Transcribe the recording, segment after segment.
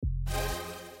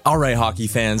All right, hockey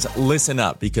fans, listen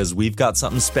up because we've got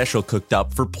something special cooked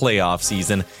up for playoff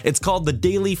season. It's called the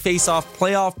Daily Face-Off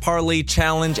Playoff Parlay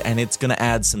Challenge, and it's going to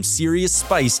add some serious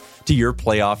spice to your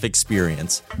playoff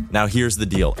experience. Now, here's the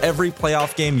deal. Every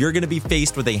playoff game, you're going to be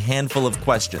faced with a handful of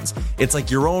questions. It's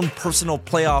like your own personal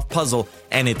playoff puzzle,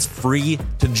 and it's free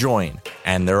to join.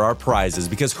 And there are prizes,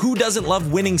 because who doesn't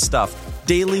love winning stuff?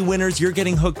 Daily winners, you're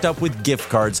getting hooked up with gift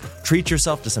cards. Treat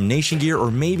yourself to some Nation gear or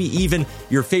maybe even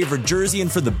your favorite jersey.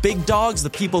 And for the big dogs, the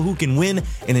people who can win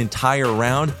an entire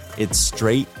round, it's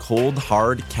straight, cold,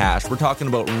 hard cash. We're talking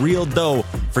about real dough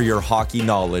for your hockey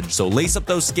knowledge. So lace up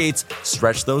those skates,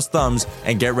 stretch those thumbs,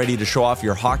 and get ready to show off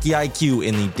your hockey IQ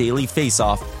in the Daily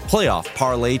Face-Off Playoff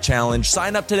Parlay Challenge.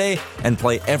 Sign up today and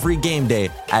play every game day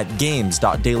at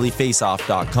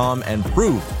games.dailyfaceoff.com and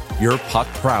prove your puck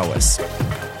prowess.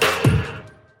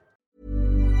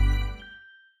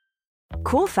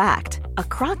 Cool fact, a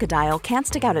crocodile can't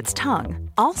stick out its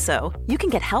tongue. Also, you can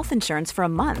get health insurance for a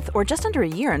month or just under a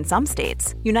year in some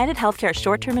states. United Healthcare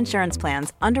short-term insurance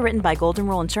plans, underwritten by Golden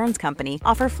Rule Insurance Company,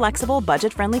 offer flexible,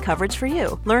 budget-friendly coverage for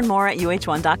you. Learn more at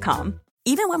uh1.com.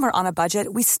 Even when we're on a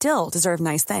budget, we still deserve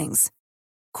nice things.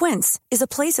 Quince is a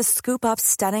place to scoop up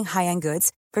stunning high-end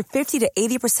goods for 50 to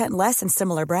 80% less than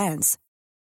similar brands.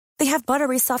 They have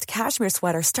buttery soft cashmere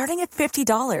sweaters starting at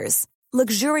 $50,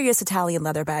 luxurious Italian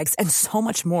leather bags, and so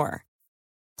much more.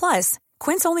 Plus,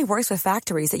 Quince only works with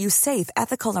factories that use safe,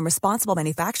 ethical, and responsible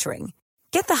manufacturing.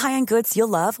 Get the high-end goods you'll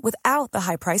love without the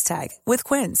high price tag with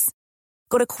Quince.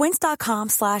 Go to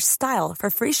quince.com/style for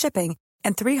free shipping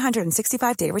and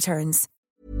 365-day returns.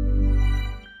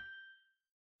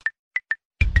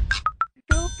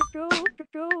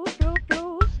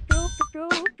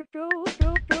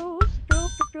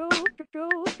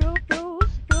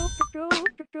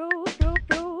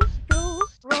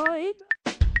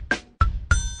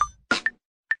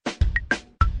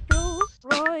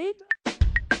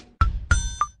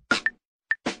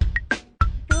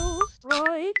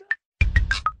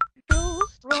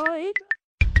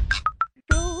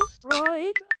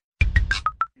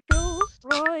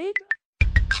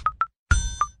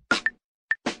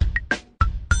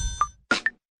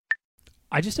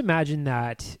 I just imagine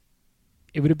that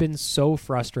it would have been so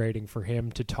frustrating for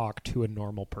him to talk to a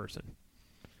normal person.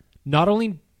 Not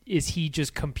only is he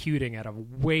just computing at a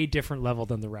way different level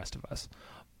than the rest of us,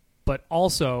 but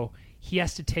also he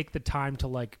has to take the time to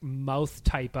like mouth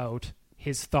type out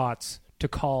his thoughts to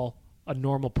call a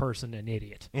normal person an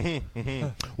idiot.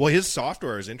 Well, his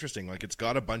software is interesting. Like, it's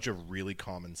got a bunch of really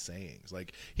common sayings.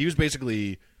 Like, he was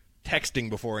basically texting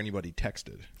before anybody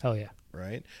texted. Hell yeah.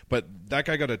 Right? But that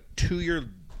guy got a 2-year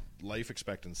life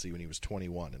expectancy when he was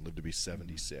 21 and lived to be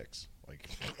 76. Like,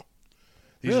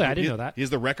 really? I didn't know that. He has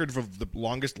the record for the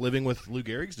longest living with Lou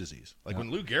Gehrig's disease. Like,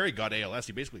 when Lou Gehrig got ALS,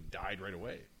 he basically died right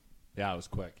away. Yeah, it was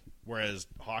quick. Whereas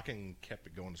Hawking kept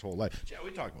it going his whole life. Yeah,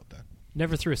 we talked about that.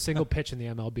 Never threw a single pitch in the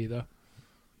MLB, though.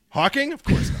 Hawking? Of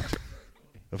course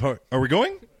not. Are we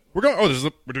going? We're going. Oh,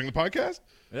 we're doing the podcast?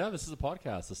 Yeah, this is a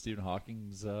podcast, the Stephen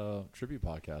Hawking's tribute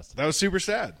podcast. That was super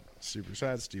sad. Super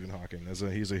sad, Stephen Hawking.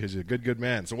 He's a good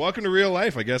man. So welcome to Real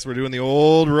Life. I guess we're doing the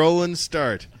old roll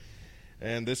start.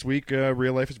 And this week,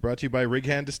 Real Life is brought to you by Rig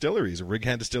Hand Distilleries. Rig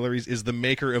Hand Distilleries is the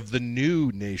maker of the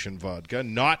new Nation Vodka,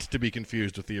 not to be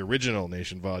confused with the original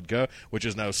Nation Vodka, which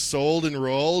is now sold and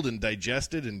rolled and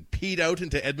digested and peed out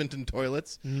into Edmonton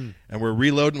toilets. And we're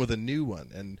reloading with a new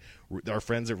one. And our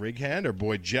friends at Rig Hand, our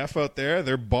boy Jeff out there,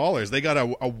 they're ballers. They got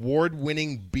a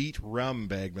award-winning beet rum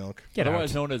bag milk.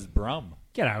 Otherwise known as Brum.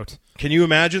 Get out. Can you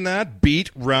imagine that?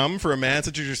 Beet rum for a man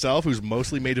such as yourself who's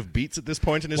mostly made of beets at this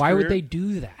point in his career? Why would they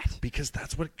do that? Because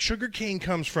that's what sugarcane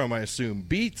comes from, I assume.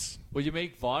 Beets. Well, you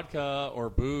make vodka or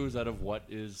booze out of what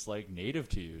is like native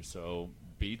to you. So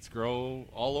beets grow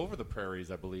all over the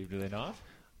prairies, I believe. Do they not?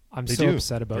 They so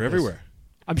upset about They're this. everywhere.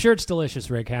 I'm sure it's delicious,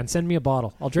 Rig Hand. Send me a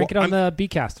bottle. I'll drink it on the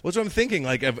Beatcast. That's what I'm thinking.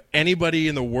 Like, of anybody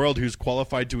in the world who's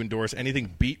qualified to endorse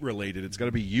anything beet-related, it's got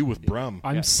to be you with Brum.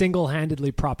 I'm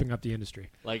single-handedly propping up the industry.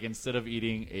 Like, instead of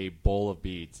eating a bowl of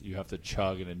beets, you have to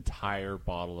chug an entire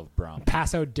bottle of Brum.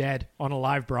 Pass out dead on a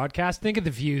live broadcast. Think of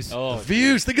the views. Oh, the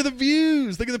views. Think of the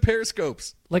views. Think of the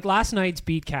periscopes. Like last night's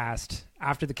Beatcast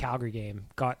after the Calgary game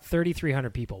got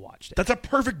 3,300 people watched it. That's a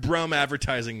perfect Brum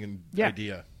advertising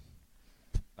idea.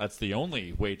 That's the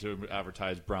only way to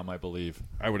advertise Brum, I believe.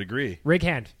 I would agree. Rig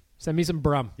Hand, send me some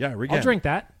Brum. Yeah, Rig Hand. I'll drink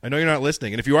that. I know you're not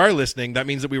listening. And if you are listening, that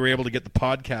means that we were able to get the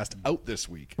podcast out this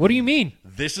week. What do you mean?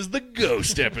 This is the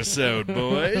ghost episode,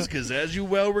 boys, because as you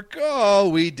well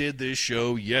recall, we did this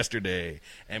show yesterday.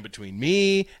 And between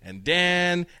me and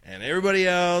Dan and everybody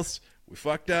else, we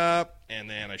fucked up and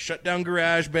then I shut down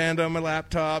GarageBand on my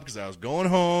laptop because I was going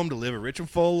home to live a rich and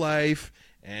full life,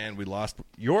 and we lost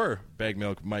your Bag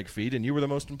Milk mic feed, and you were the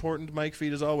most important mic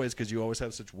feed as always because you always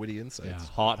have such witty insights.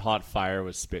 Hot fire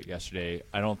was spit yesterday.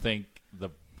 I don't think the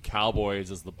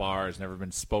Cowboys as the bar has never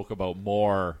been spoke about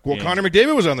more. Well, Connor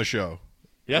McDavid was on the show.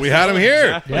 Yes, we had him here.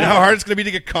 Exactly. You know how hard it's going to be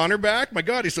to get Connor back? My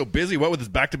God, he's so busy. What with his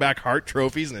back-to-back Hart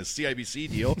trophies and his CIBC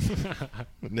deal?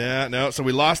 No. So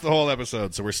we lost the whole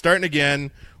episode. So we're starting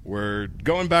again. We're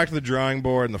going back to the drawing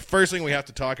board. And the first thing we have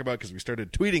to talk about, because we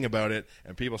started tweeting about it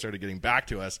and people started getting back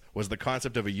to us, was the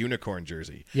concept of a unicorn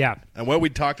jersey. Yeah. And what we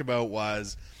talked about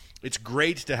was it's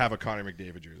great to have a Connor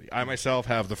McDavid jersey. I myself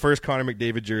have the first Connor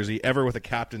McDavid jersey ever with a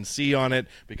Captain C on it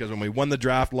because when we won the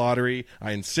draft lottery,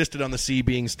 I insisted on the C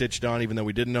being stitched on even though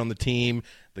we didn't own the team.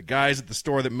 The guys at the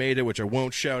store that made it, which I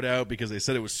won't shout out because they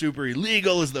said it was super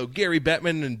illegal, as though Gary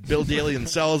Bettman and Bill Daly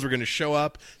themselves were going to show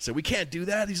up. So we can't do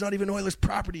that. He's not even Oilers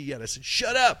property yet. I said,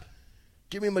 shut up.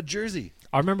 Give me my jersey.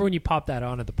 I remember when you popped that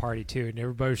on at the party, too, and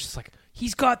everybody was just like,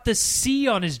 he's got the C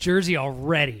on his jersey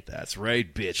already. That's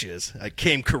right, bitches. I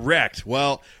came correct.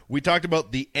 Well, we talked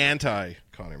about the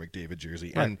anti-Connor McDavid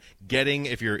jersey and getting,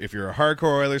 if you're a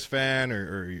hardcore Oilers fan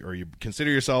or you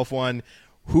consider yourself one,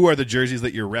 who are the jerseys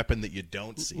that you're repping that you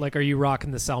don't see? Like, are you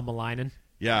rocking the Selma Linen?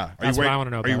 Yeah. That's what I want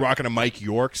to know Are you about. rocking a Mike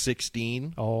York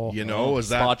 16? Oh. You know, is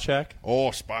that spot check? Oh,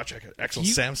 spot check. Axel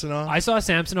Samsonov? I saw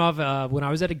Samsonov when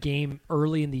I was at a game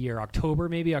early in the year, October,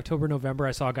 November.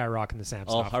 I saw a guy rocking the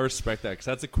Samsonov. Oh, I respect that because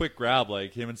that's a quick grab.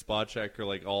 Like him and Spotcheck are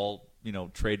like all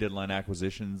trade deadline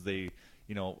acquisitions. They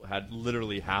had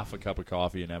literally half a cup of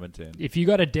coffee in Edmonton. If you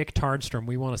got a Dick Tarnstrom,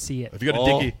 we want to see it. If you got a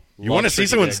dickie, you love want to a see tricky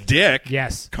someone's dick?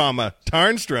 Yes. Comma,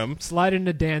 Tarnstrom. Slide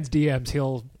into Dan's DMs.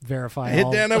 He'll verify. Hit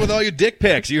Dan up with all your dick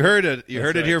pics. You heard it. You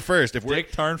heard it right. here first. If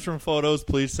Dick Tarnstrom photos,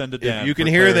 please send it down. If you can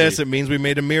hear this, it means we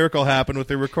made a miracle happen with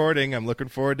the recording. I'm looking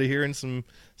forward to hearing some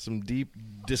deep,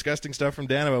 disgusting stuff from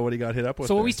Dan about what he got hit up with.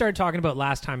 So what there. we started talking about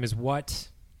last time is what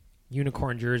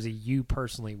unicorn jersey you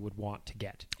personally would want to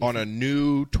get on a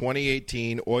new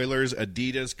 2018 Oilers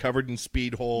Adidas covered in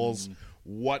speed holes.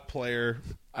 What player?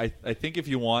 I think if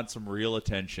you want some real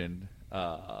attention,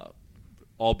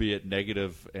 albeit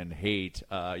negative and hate,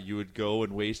 you would go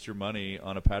and waste your money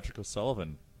on a Patrick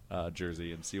O'Sullivan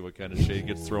jersey and see what kind of shade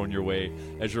gets thrown your way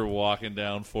as you're walking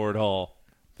down Ford Hall.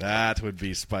 That would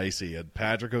be spicy. And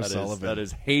Patrick O'Sullivan. That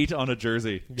is hate on a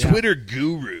jersey. Yeah. Twitter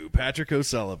guru Patrick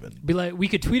O'Sullivan. Be like, we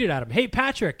could tweet it at him. Hey,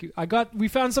 Patrick, we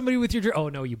found somebody with your jersey. Oh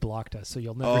no, you blocked us, so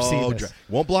you'll never see this.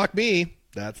 Won't block me.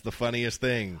 That's the funniest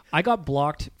thing. I got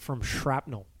blocked from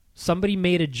Shrapnel. Somebody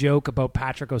made a joke about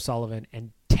Patrick O'Sullivan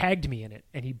and tagged me in it,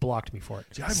 and he blocked me for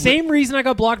it. Same reason I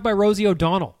got blocked by Rosie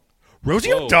O'Donnell.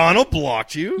 Rosie O'Donnell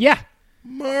blocked you? Yeah.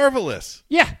 Marvelous.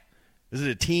 Yeah. Is it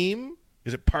a team?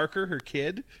 Is it Parker, her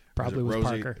kid? Probably was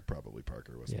Parker. Probably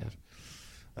Parker, wasn't Yeah. it?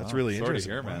 That's really sorry interesting.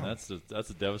 to hear, man. That's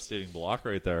a devastating block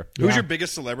right there. Who's Yeah. your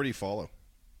biggest celebrity follow?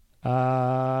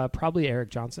 Probably Eric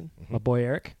Johnson, my boy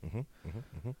Eric.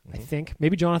 I think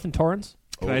maybe Jonathan Torrens.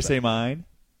 Can I say mine?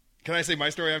 Can I say my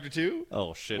story after two?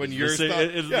 Oh shit! When Is yours the same, thought-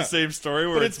 is it yeah. the same story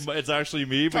where But it's actually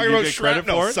me, but Talking you about get credit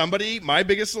shrapnel. for it? Somebody, my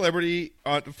biggest celebrity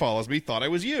follows me, thought I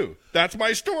was you. That's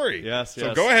my story. Yes, So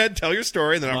yes. go ahead, tell your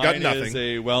story, and then I've got Mine nothing. is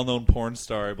a well-known porn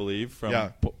star, I believe, from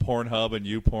Yeah. Pornhub and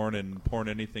YouPorn and Porn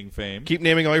Anything fame. Keep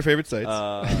naming all your favorite sites.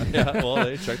 Yeah, well,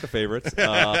 they check the favorites.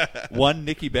 One,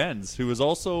 Nikki Benz, who is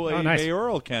also a nice.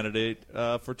 mayoral candidate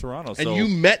for Toronto. and So you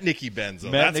met Nikki Benz. Though.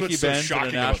 met That's Nikki what's so Benz at shocking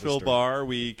a about this Nashville story. bar.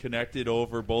 We connected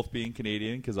over both being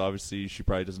Canadian because obviously she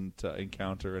probably doesn't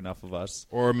encounter enough of us.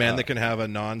 Or a man that can have a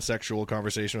non-sexual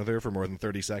conversation with her for more than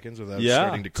 30 seconds without Yeah,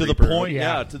 starting to to the creep her out. point.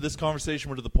 Yeah. Yeah, to this conversation,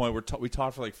 we're to the point where we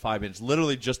talked for like 5 minutes,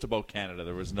 literally just about Canada.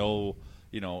 There was no,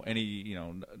 any,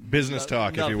 Business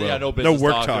talk, if you nothing- will. Yeah, no No business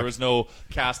work talk. talk. There was no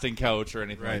casting couch or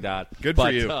anything Right. like that. Good for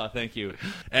But, you. Thank you.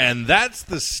 And that's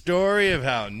the story of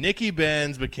how Nikki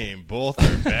Benz became both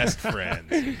their best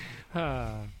friends.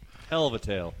 Hell of a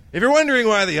tale. If you're wondering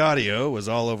why the audio was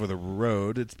all over the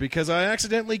road, it's because I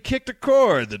accidentally kicked a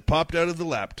cord that popped out of the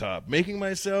laptop, making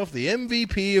myself the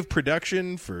MVP of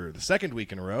production for the second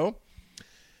week in a row.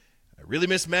 I really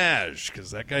miss Maj,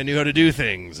 because that guy knew how to do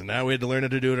things, and now we had to learn how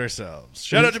to do it ourselves.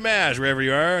 Shout out to Maj, wherever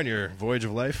you are on your voyage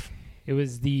of life. It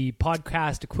was the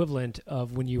podcast equivalent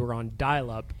of when you were on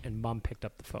dial-up and Mom picked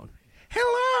up the phone.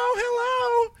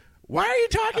 Hello. Why are you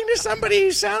talking to somebody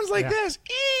who sounds like Yeah. this?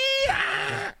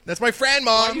 Ee-ah. That's my friend,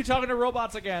 Why are Mom. you talking to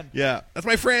robots again? Yeah, that's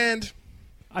my friend.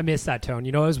 I miss that tone.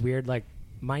 You know, it was weird. Like,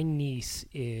 my niece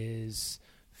is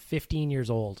 15 years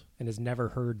old and has never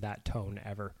heard that tone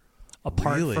ever.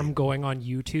 Apart Really? from going on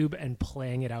YouTube and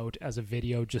playing it out as a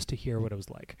video just to hear what it was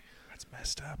like. That's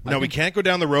messed up. No, we can't go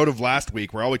down the road of last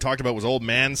week where all we talked about was old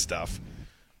man stuff.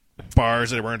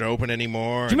 Bars that weren't open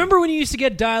anymore. Do you remember when you used to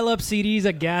get dial-up CDs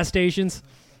at gas stations?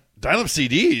 Dial-up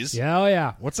CDs? Yeah, oh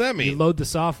yeah. What's that mean? You load the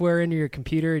software into your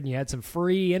computer and you had some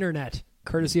free internet,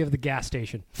 courtesy of the gas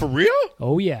station. For real?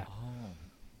 Oh yeah.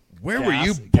 Where were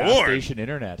you Gas born? station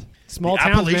internet. Small The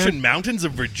towns, Appalachian man. Mountains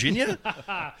of Virginia?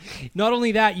 Not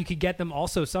only that, you could get them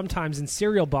also sometimes in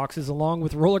cereal boxes along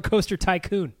with Roller Coaster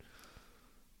Tycoon.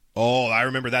 Oh, I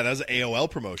remember that. That was an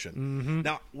AOL promotion. Mm-hmm.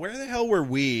 Now, where the hell were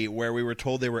we where we were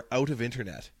told they were out of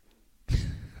internet?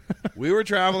 We were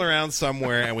traveling around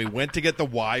somewhere, and we went to get the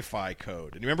Wi-Fi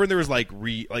code. And you remember there was like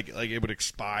it would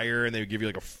expire, and they would give you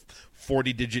like a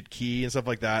 40-digit key and stuff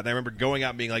like that. And I remember going out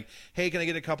and being like, "Hey, can I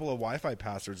get a couple of Wi-Fi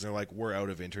passwords?" And they're like, "We're out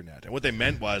of internet." And what they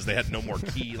meant was they had no more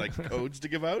key codes to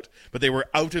give out, but they were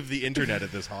out of the internet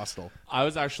at this hostel. I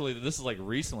was actually, this is like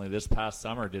recently, this past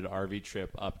summer, did an RV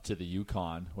trip up to the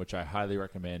Yukon, which I highly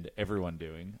recommend everyone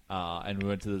doing. And we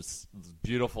went to this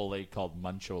beautiful lake called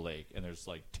Muncho Lake, and there's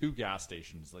like 2 gas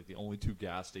stations, like the only 2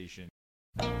 gas stations.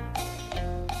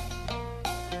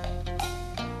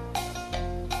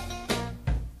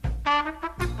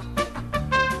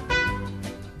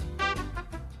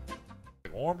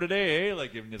 Warm today, eh?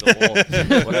 Like giving you the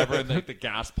whole whatever, and the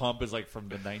gas pump is like from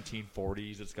the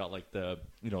 1940s. It's got like the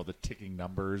the ticking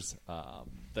numbers.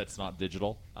 That's not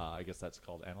digital. I guess that's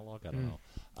called analog. I don't know.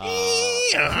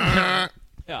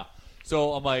 Yeah.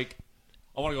 So I'm like,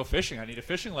 I want to go fishing. I need a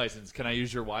fishing license. Can I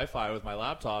use your Wi-Fi with my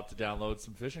laptop to download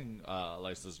some fishing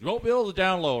licenses? You won't be able to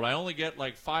download. I only get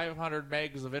like 500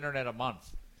 megs of internet a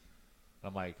month. And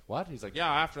I'm like, what? He's like,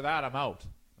 yeah. After that, I'm out.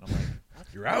 And I'm like, what?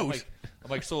 You're out. I'm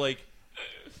like, so like,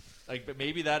 but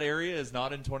maybe that area is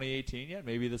not in 2018 yet.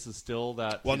 Maybe this is still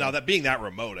that. Well, now that being that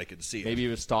remote, I could see it. Maybe he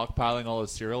was stockpiling all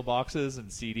his cereal boxes and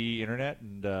CD internet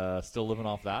and still living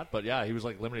off that. But yeah, he was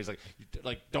like limited. He's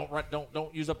like,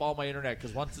 don't use up all my internet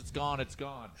because once it's gone, it's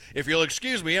gone. If you'll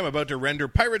excuse me, I'm about to render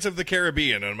Pirates of the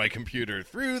Caribbean on my computer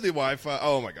through the Wi-Fi.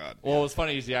 Oh my god! Well, what's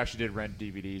funny is he actually did rent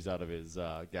DVDs out of his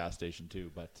gas station too.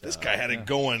 But This guy had it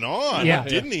going on, Yeah.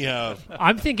 didn't he?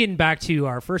 I'm thinking back to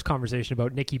our first conversation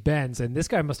about Nicky Benz, and this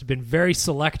guy must have been very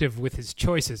selective with his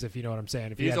choices, if you know what I'm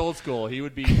saying. If he he's had- old school. He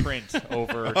would be print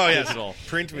over Oh yes, digital.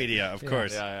 print media, of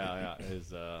course. Yeah.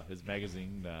 His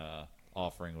magazine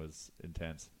offering was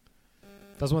intense.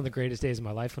 That was one of the greatest days of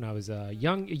my life when I was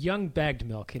young bagged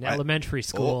milk in elementary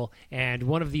school, and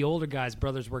one of the older guys'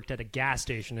 brothers worked at a gas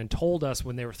station and told us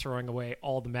when they were throwing away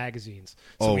all the magazines.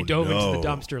 So we dove into the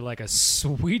dumpster like a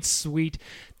sweet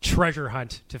treasure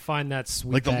hunt to find that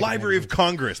sweet Like the bag Library of magazines.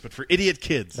 Congress, but for idiot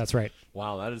kids. That's right.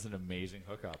 Wow, that is an amazing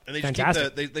hookup. And they just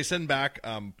Fantastic. keep they send back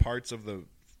parts of the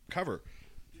cover.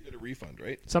 You get a refund,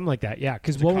 right? Something like that, yeah.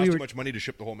 Because It what costs we too were much money to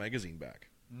ship the whole magazine back.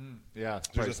 Yeah, it's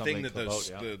There's probably a something thing they that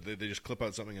clip out, yeah. they just clip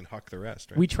out something and huck the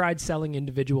rest, right? we tried selling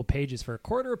individual pages for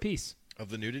 $0.25 apiece. Of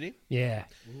the nudity? Yeah.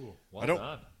 Well I don't-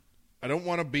 done. I don't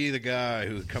want to be the guy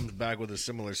who comes back with a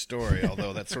similar story,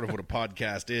 although that's sort of what a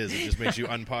podcast is. It just makes you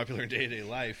unpopular in day-to-day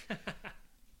life.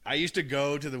 I used to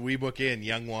go to the Weebook Inn,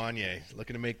 Young Wanye,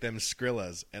 looking to make them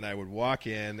Skrillas, and I would walk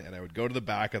in and I would go to the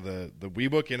back of the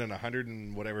Weebook Inn on 100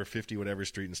 and whatever, 50 whatever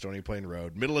street in Stony Plain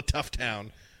Road, middle of tough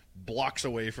town, blocks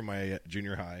away from my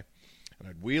junior high, and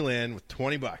I'd wheel in with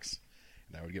 $20,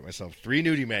 and I would get myself 3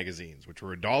 nudie magazines, which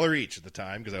were $1 each at the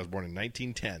time because I was born in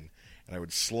 1910. And I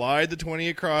would slide the 20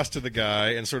 across to the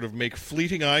guy and sort of make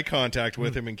fleeting eye contact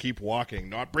with him and keep walking,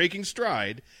 not breaking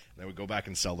stride. And I would go back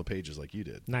and sell the pages like you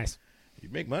did. Nice.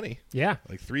 You'd make money. Yeah.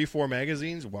 Like 3-4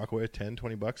 magazines, walk away with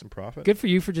 $10-20 in profit. Good for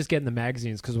you for just getting the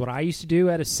magazines, because what I used to do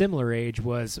at a similar age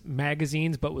was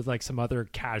magazines, but with like some other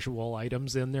casual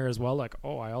items in there as well. Like,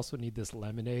 oh, I also need this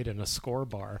lemonade and a Score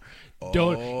bar.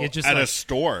 It just at like, a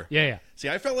store. Yeah. See,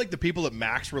 I felt like the people at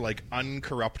Max were like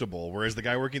uncorruptible, whereas the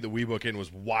guy working at the Weebook Inn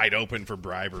was wide open for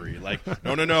bribery. Like,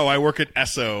 no, I work at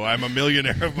Esso. I'm a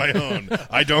millionaire of my own.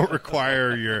 I don't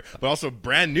require your. But also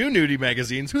brand new nudie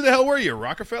magazines. Who the hell were you?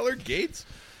 Rockefeller? Gates?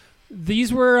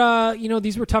 These were,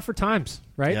 these were tougher times,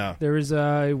 right? Yeah. There was,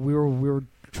 we were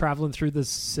traveling through the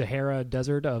Sahara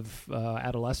Desert of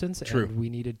adolescence, True. and we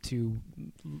needed to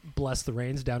bless the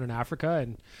rains down in Africa.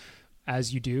 And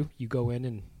as you do, you go in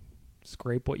and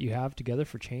scrape what you have together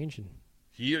for change. And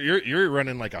You're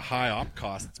running like a high op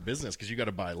costs business because you got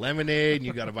to buy lemonade and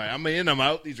you got to buy. I'm in, I'm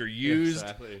out. These are used.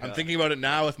 Exactly, I'm yeah. thinking about it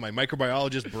now with my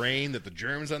microbiologist brain that the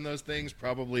germs on those things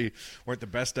probably weren't the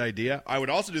best idea. I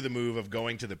would also do the move of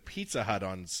going to the Pizza Hut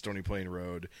on Stony Plain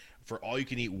Road for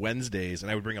all-you-can-eat Wednesdays, and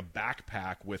I would bring a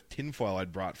backpack with tinfoil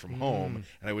I'd brought from home,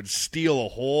 and I would steal a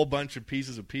whole bunch of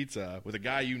pieces of pizza with a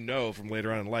guy from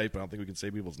later on in life, but I don't think we can say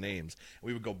people's names. And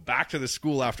we would go back to the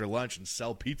school after lunch and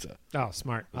sell pizza. Oh,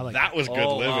 smart. I like That was good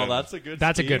living. Wow, that's a good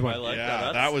That's a scheme. good one. I like Yeah,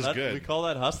 that. that was good. We call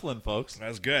that hustling, folks. That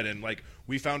was good. And, like,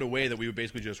 we found a way that we would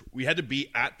basically we had to be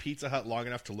at Pizza Hut long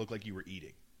enough to look like you were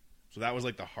eating. So that was,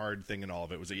 like, the hard thing in all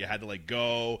of it, was that you had to, like,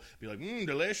 go, be like,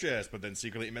 delicious, but then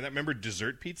secretly, remember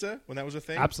dessert pizza when that was a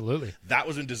thing? Absolutely. That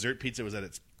was when dessert pizza was at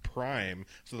its prime.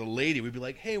 So the lady would be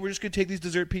like, hey, we're just going to take these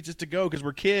dessert pizzas to go because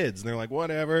we're kids. And they're like,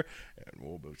 whatever.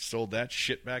 And we sold that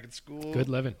shit back at school. Good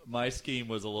living. My scheme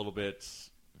was a little bit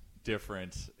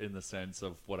different in the sense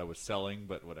of what I was selling,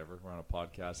 but whatever. We're on a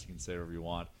podcast. You can say whatever you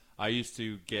want. I used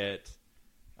to get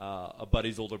a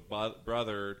buddy's older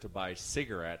brother to buy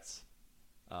cigarettes,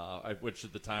 which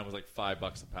at the time was like $5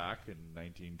 a pack in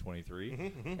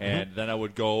 1923. And then I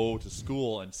would go to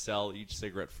school and sell each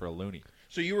cigarette for a loonie.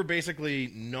 So you were basically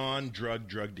non-drug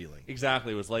dealing.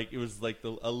 Exactly. It was like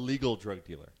a legal drug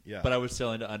dealer. Yeah. But I was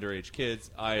selling to underage kids.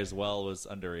 I as well was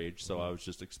underage, so I was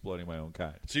just exploiting my own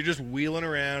kind. So you're just wheeling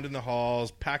around in the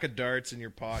halls, pack of darts in your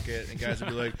pocket, and guys would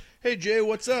be like, hey, Jay,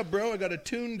 what's up, bro? I got a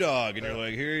tune dog. And you're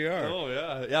like, here you are. Oh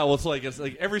yeah, yeah. Well, it's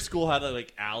like every school had a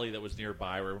like alley that was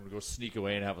nearby where we would go sneak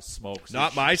away and have a smoke. So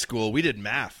Not my school. We did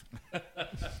math.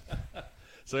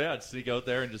 So yeah, I'd sneak out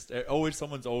there and just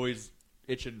someone's always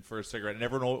itching for a cigarette, and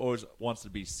everyone always wants to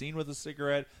be seen with a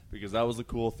cigarette because that was the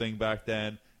cool thing back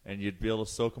then. And you'd be able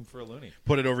to soak them for a loonie.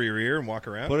 Put it over your ear and walk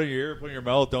around? Put it in your ear, put it in your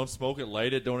mouth. Don't smoke it,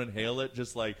 light it, don't inhale it.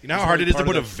 Just like You know how hard it is to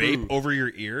put a vape food. over your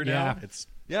ear now? Yeah. It's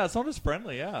Yeah, it's not as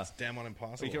friendly. Yeah, damn on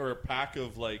impossible. or a pack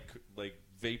of like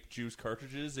vape juice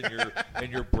cartridges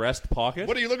in your breast pocket.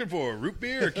 What are you looking for, root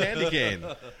beer or candy cane?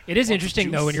 It is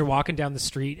interesting, though, juice. when you're walking down the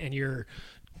street and you're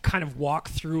kind of walk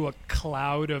through a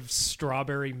cloud of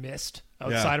strawberry mist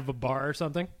outside of a bar or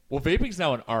something. Well, vaping's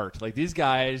now an art. Like these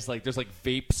guys, like there's like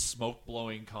vape smoke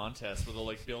blowing contests where they'll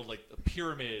like build like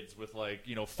pyramids with like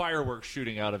fireworks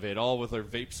shooting out of it, all with their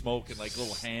vape smoke and like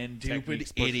little hand Stupid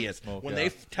techniques pushing the idiots. smoke. When Yeah.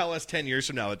 they tell us 10 years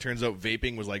from now, it turns out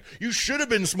vaping was like, you should have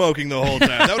been smoking the whole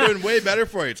time. That would have been way better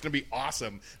for you. It's going to be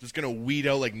awesome. It's going to weed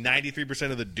out like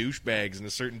 93% of the douchebags in a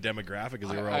certain demographic because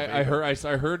they were all vaping.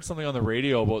 I heard something on the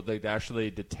radio about they actually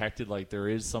detected like there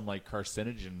is some like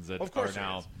carcinogens that Of course are there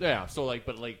now is. so like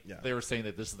Yeah. they were saying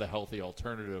that this is the healthy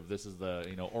alternative. This is the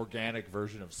organic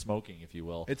version of smoking, if you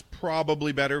will. It's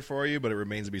probably better for you, but it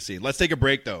remains to be seen. Let's take a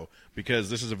break, though, because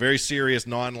this is a very serious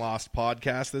non-lost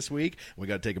podcast this week. We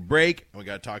got to take a break, and we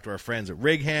got to talk to our friends at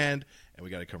Rig Hand, and we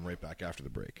got to come right back after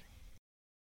the break.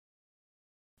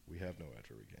 We have no ad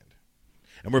for Rig Hand.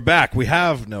 And we're back. We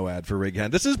have no ad for Rig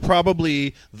Hand. This is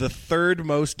probably the third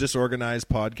most disorganized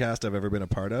podcast I've ever been a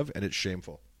part of, and it's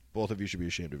shameful. Both of you should be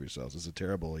ashamed of yourselves. It's a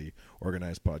terribly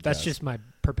organized podcast. That's just my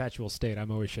perpetual state. I'm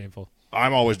always shameful.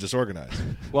 I'm always disorganized.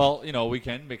 Well, we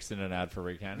can mix in an ad for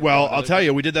Rig Hand. Well, I'll tell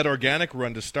you, we did that organic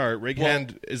run to start. Rig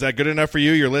Hand, is that good enough for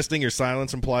you? You're listening? Your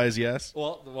silence implies yes?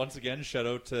 Well, once again, shout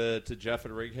out to Jeff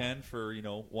at Rig Hand for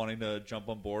wanting to jump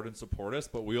on board and support us,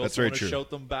 but we That's also very want to true. shout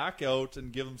them back out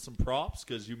and give them some props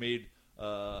because you made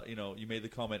the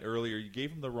comment earlier. You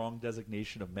gave them the wrong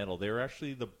designation of medal. They were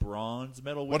actually the bronze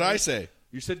medal winner. What'd I say?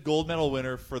 You said gold medal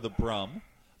winner for the Brum.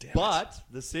 But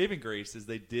the saving grace is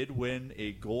they did win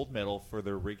a gold medal for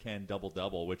their Rig Hand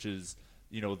double-double, which is,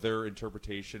 their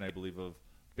interpretation, I believe, of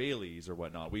Bailey's or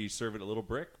whatnot. We serve it a little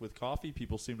brick with coffee.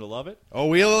 People seem to love it. Oh,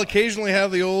 we'll occasionally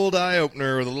have the old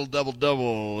eye-opener with a little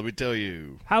double-double, let me tell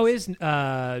you. How is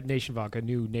Nation Vodka,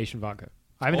 new Nation Vodka?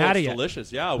 I haven't had it It's yet.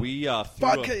 delicious. Yeah, we threw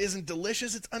Vodka isn't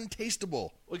delicious, it's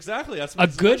untasteable. exactly. That's A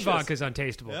what's good delicious. vodka is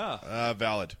untasteable. Yeah.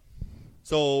 Valid.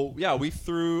 So, yeah, we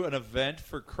threw an event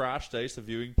for Crash Dice, a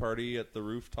viewing party at the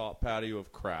rooftop patio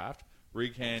of Craft.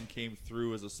 Rig Hand came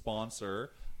through as a sponsor,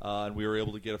 and we were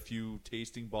able to get a few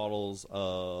tasting bottles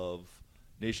of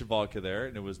Nation Vodka there,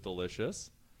 and it was delicious.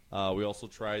 We also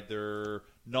tried their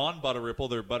non-butter ripple,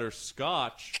 their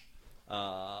butterscotch.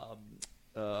 I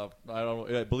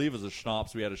believe it was a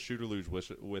schnapps. We had a shooter luge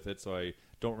with it, so I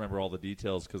don't remember all the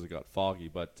details because it got foggy.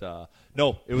 But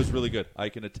no, it was really good. I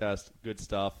can attest. Good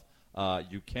stuff.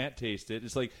 You can't taste it.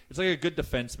 It's like a good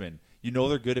defenseman. You know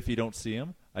they're good if you don't see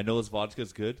them. I know this vodka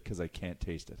is good because I can't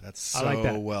taste it. That's so I like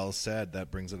that. well said. That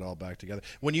brings it all back together.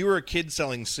 When you were a kid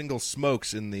selling single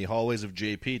smokes in the hallways of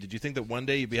JP, did you think that one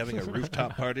day you'd be having a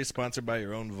rooftop party sponsored by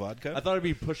your own vodka? I thought I'd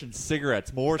be pushing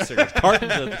more cigarettes,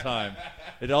 cartons at the time.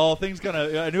 I knew I was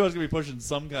going to be pushing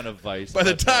some kind of vice. By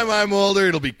the but, time I'm older,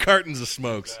 it'll be cartons of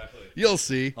smokes. Exactly. You'll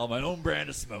see. on my own brand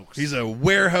of smokes. He's a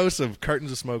warehouse of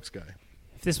cartons of smokes guy.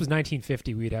 If this was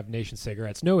 1950, we'd have Nation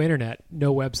Cigarettes. No internet,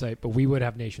 no website, but we would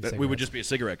have Nation Cigarettes. We would just be a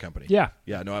cigarette company. Yeah.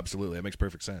 Yeah, no, absolutely. That makes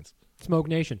perfect sense. Smoke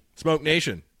Nation. Smoke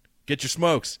Nation. Get your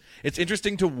smokes. It's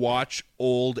interesting to watch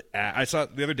old... I saw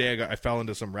the other day, I fell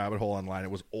into some rabbit hole online. It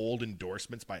was old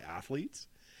endorsements by athletes.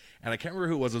 And I can't remember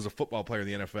who it was. It was a football player in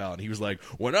the NFL. And he was like,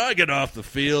 when I get off the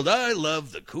field, I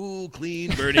love the cool,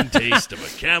 clean, burning taste of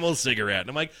a Camel cigarette. And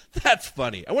I'm like, that's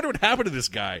funny. I wonder what happened to this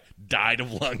guy. Died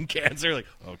of lung cancer. Like,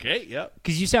 okay, yeah.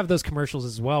 Because you used to have those commercials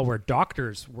as well where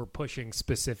doctors were pushing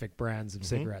specific brands of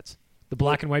cigarettes. The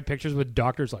black and white pictures with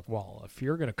doctors like, well, if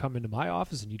you're going to come into my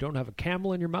office and you don't have a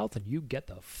Camel in your mouth, then you get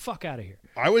the fuck out of here.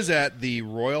 I was at the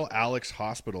Royal Alex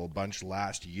Hospital bunch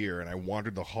last year, and I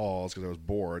wandered the halls because I was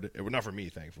bored. It was not for me,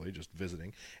 thankfully, just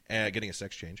visiting and getting a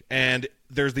sex change. And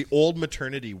there's the old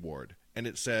maternity ward, and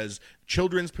it says,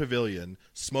 Children's Pavilion,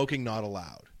 smoking not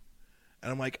allowed.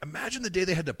 And I'm like, imagine the day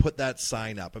they had to put that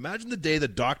sign up. Imagine the day the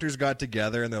doctors got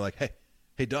together, and they're like,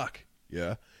 hey, doc,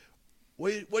 yeah?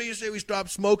 What do you say we stop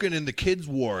smoking in the kids'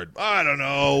 ward? I don't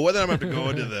know. Whether I'm going to have to go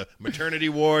into the maternity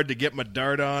ward to get my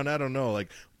dart on, I don't know. Like,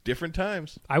 different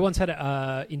times. I once had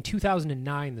in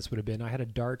 2009, this would have been, I had a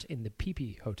dart in the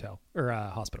PP hotel, or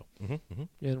hospital.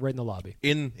 Yeah, right in the lobby.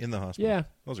 In the hospital? Yeah.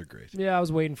 Those are great. Yeah, I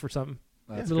was waiting for something.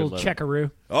 That's a little good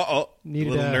checkaroo. Uh-oh.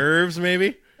 Needed little a- nerves,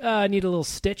 maybe? Need a little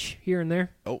stitch here and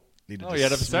there. Oh. Needed Oh, to you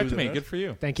had a smooth it vasectomy. out. Good for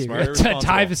you. Thank you. Smart,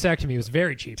 Thai responsible. vasectomy was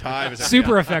very cheap. Thai vasectomy.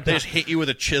 Super They effective. just hit you with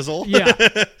a chisel? Yeah. So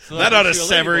That that's ought to what you're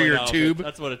sever lady boy your now, but tube.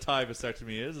 That's what a Thai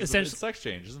vasectomy is. It's Essentially- a sex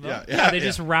change, isn't it? Yeah. Yeah, they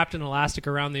just wrapped an elastic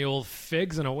around the old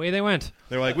figs and away they went.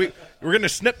 They're like, we're going to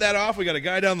snip that off. We got a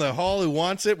guy down the hall who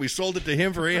wants it. We sold it to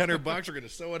him for $800. We're going to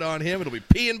sew it on him. It'll be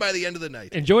peeing by the end of the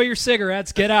night. Enjoy your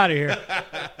cigarettes. Get out of here.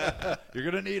 You're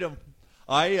gonna need them.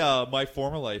 My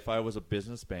former life, I was a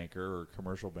business banker or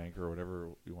commercial banker or whatever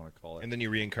you want to call it. And then you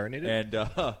reincarnated?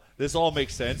 And this all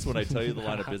makes sense when I tell you the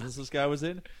line of business this guy was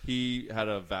in. He had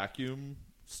a vacuum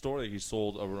store. He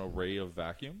sold an array of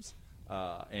vacuums,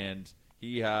 and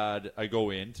he had. I go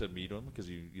in to meet him because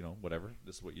you know whatever.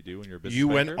 This is what you do when you're a business. You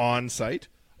banker. went on site?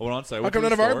 I went on site. How went come to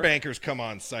none the of our store. bankers come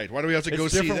on site? Why do we have to go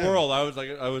It's a see different them? world.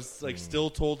 I was still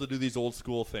told to do these old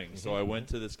school things. So I went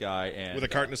to this guy and With a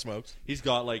carton of smokes? he's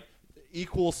got like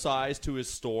equal size to his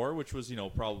store, which was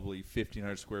probably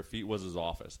 1,500 square feet was his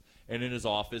office. And in his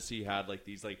office, he had like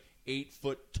these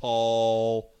 8-foot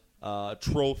tall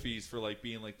trophies for like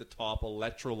being like the top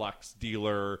Electrolux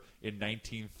dealer in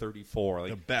 1934. Like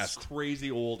The best.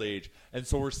 crazy old age. And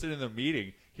so we're sitting in the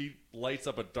meeting. He lights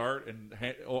up a dart and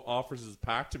offers his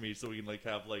pack to me so we can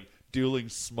have dueling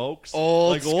smokes.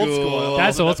 Old like old school. school. I love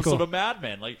That's an old episode school. of Mad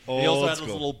Men. He Old also had school.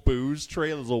 this little booze tray,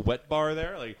 this little wet bar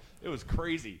there. It was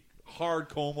crazy. Hard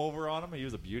comb over on him. He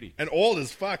was a beauty. And old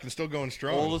as fuck and still going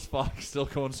strong. Old as fuck, still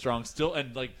going strong. Still,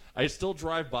 and I still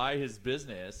drive by his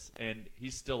business, and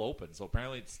he's still open. So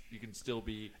apparently, you can still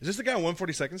be. Is this the guy on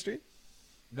 142nd Street?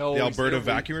 No, The he's Alberta near-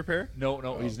 Vacuum Repair?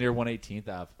 No, he's near 118th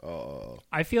Ave. Oh,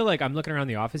 I feel like I'm looking around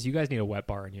the office. You guys need a wet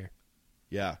bar in here.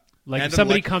 yeah. Like And if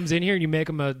somebody elec- comes in here and you make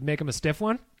them a stiff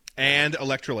one. And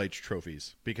Electrolyte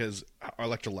trophies. Because,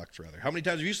 Electrolux, rather. How many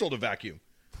times have you sold a vacuum?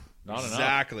 Not enough.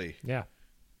 Exactly. Yeah,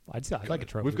 I'd like a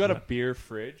trophy. We've got for a that. beer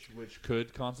fridge, which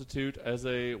could constitute as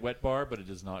a wet bar, but it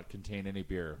does not contain any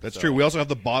beer. That's So- true. We also have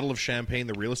the bottle of champagne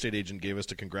the real estate agent gave us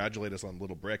to congratulate us on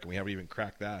Little Brick, and we haven't even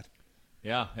cracked that.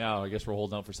 Yeah. I guess we're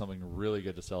holding out for something really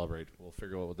good to celebrate. We'll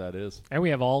figure out what that is. And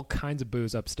we have all kinds of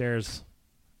booze upstairs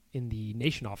in the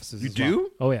Nation offices. You as well.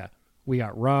 do? Oh yeah. We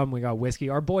got rum. We got whiskey.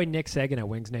 Our boy Nick Sagan at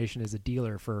Wings Nation is a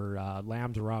dealer for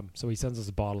Lamb's rum, so he sends us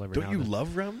a bottle every now Don't you and then.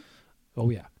 love rum? Oh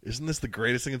yeah. Isn't this the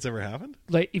greatest thing that's ever happened?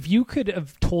 Like if you could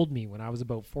have told me when I was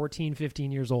about 14,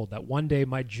 15 years old that one day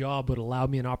my job would allow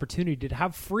me an opportunity to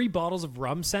have free bottles of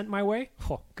rum sent my way,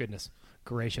 oh goodness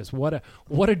gracious, what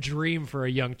a dream for a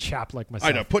young chap like myself.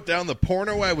 I'd have put down the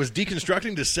porno I was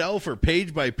deconstructing to sell for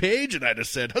page by page, and I'd have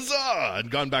said, huzzah, and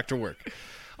gone back to work.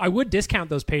 I would discount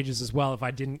those pages as well if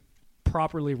I didn't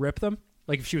properly rip them.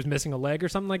 Like if she was missing a leg or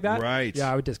something like that. Right.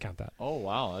 Yeah, I would discount that. Oh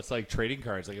wow, that's like trading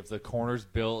cards. Like if the corner's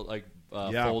built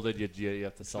Yeah. folded, you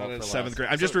have to sell Not it in for seventh less. grade.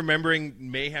 I'm just remembering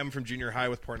mayhem from junior high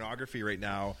with pornography right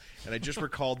now, and I just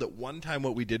recalled that one time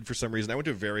what we did for some reason, I went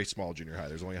to a very small junior high.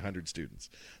 There's only 100 students.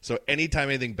 So anytime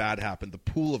anything bad happened, the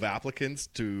pool of applicants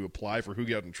to apply for who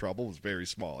got in trouble was very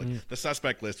small. Like, the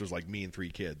suspect list was like me and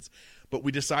 3 kids. But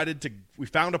we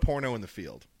found a porno in the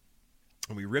field.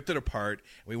 And we ripped it apart,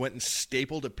 and we went and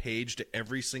stapled a page to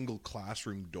every single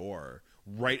classroom door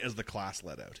right as the class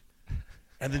let out.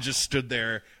 and then just stood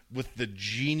there with the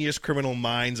genius criminal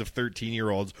minds of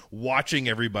 13-year-olds watching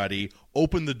everybody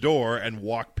open the door and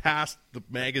walk past the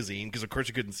magazine, because of course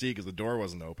you couldn't see because the door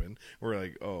wasn't open. We're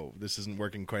like, oh, this isn't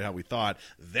working quite how we thought.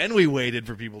 Then we waited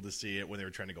for people to see it when they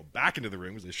were trying to go back into the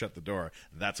room because they shut the door.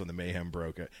 That's when the mayhem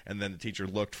broke. And then the teacher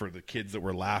looked for the kids that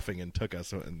were laughing and took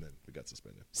us, and then we got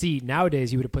suspended. See,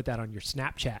 nowadays you would have put that on your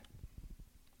Snapchat.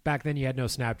 Back then you had no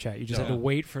Snapchat. You just had to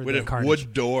wait for With the a carnage.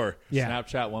 wood door. Yeah.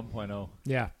 Snapchat 1.0.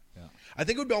 Yeah. I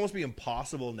think it would almost be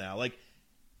impossible now. Like,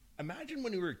 imagine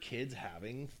when we were kids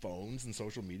having phones and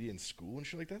social media in school and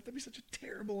shit like that. That'd be such a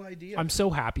terrible idea. I'm so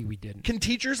happy we didn't. Can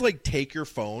teachers, like, take your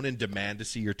phone and demand to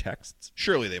see your texts?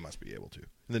 Surely they must be able to.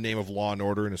 In the name of law and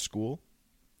order in a school?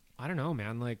 I don't know,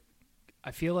 man. Like,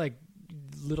 I feel like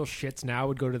little shits now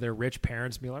would go to their rich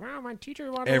parents and be like, "Oh, my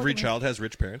teacher wanted." Every child has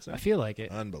rich parents now? I feel like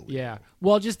it. Unbelievable. Yeah.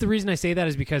 Well, just the reason I say that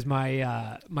is because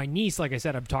my my niece, like I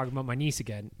said, I'm talking about my niece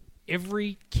again.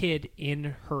 Every kid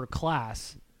in her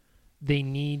class, they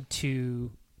need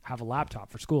to have a laptop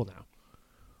for school now,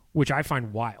 which I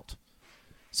find wild.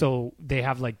 So they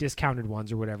have like discounted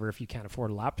ones or whatever if you can't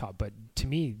afford a laptop. But to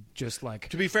me, just like,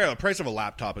 To be fair, the price of a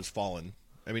laptop has fallen.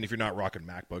 I mean, if you're not rocking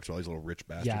MacBooks, all these little rich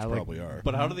bastards Yeah, like- probably are.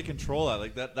 But how do they control that?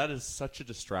 Like that is such a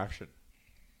distraction.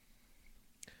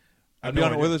 I I'd have be no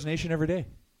on idea. Oilers Nation every day.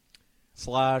 /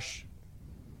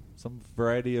 some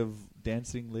variety of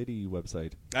dancing lady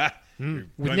website. You're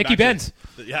with going Nikki back to- Benz.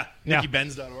 Yeah, Yeah.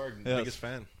 NikkiBenz.org. Yes. Biggest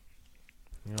fan.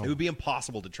 It would be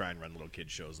impossible to try and run little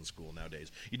kid shows in school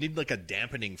nowadays. You'd need like a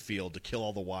dampening field to kill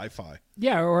all the Wi-Fi.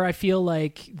 Yeah, or I feel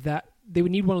like that they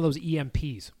would need one of those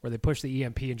EMPs where they push the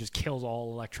EMP and just kills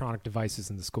all electronic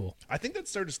devices in the school. I think that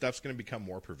sort of stuff's going to become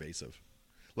more pervasive.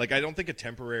 Like, I don't think a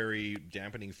temporary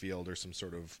dampening field or some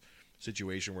sort of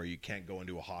situation where you can't go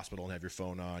into a hospital and have your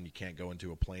phone on, you can't go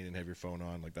into a plane and have your phone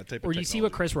on, like that type of Or you see what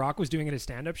technology. Chris Rock was doing at his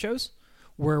stand-up shows,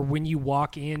 where when you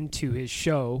walk into his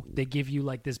show, they give you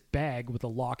like this bag with a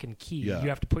lock and key. Yeah. You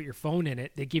have to put your phone in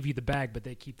it. They give you the bag, but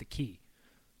they keep the key.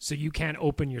 So you can't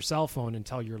open your cell phone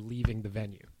until you're leaving the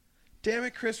venue. Damn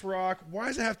it, Chris Rock. Why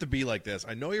does it have to be like this?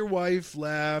 I know your wife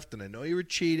left, and I know you were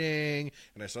cheating,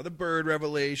 and I saw the bird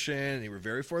revelation, and you were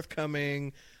very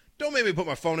forthcoming. Don't make me put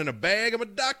my phone in a bag. I'm a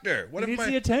doctor. What He if needs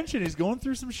the attention. He's going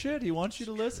through some shit. He wants you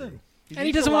to listen. And he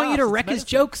needs doesn't want you to laughs. wreck It's his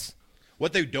medicine. jokes.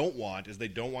 What they don't want is they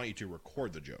don't want you to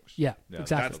record the jokes. Yeah, Yeah,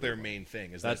 exactly. That's their main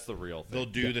thing. Is That's that the real thing. they'll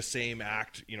do the same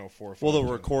act, 4 or 5 Well, they'll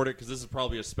times. record it because this is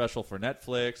probably a special for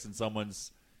Netflix, and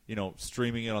someone's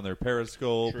streaming it on their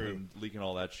Periscope True. and leaking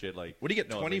all that shit. Like, What do you get?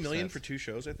 no, it 20 makes million sense. for 2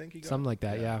 shows? I think he got Something like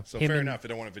that, yeah. So Him fair and- enough. They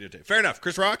don't want to videotape. Fair enough.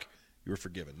 Chris Rock, you were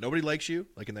forgiven. Nobody likes you,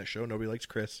 like in that show. Nobody likes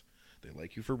Chris. They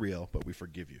like you for real, but we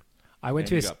forgive you. I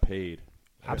went And to you a got paid.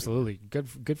 absolutely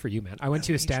good for you, man. I went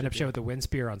to a stand-up show at the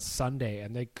Windspear on Sunday,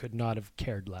 and they could not have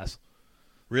cared less.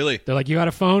 Really? They're like, "You got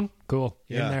a phone? Cool,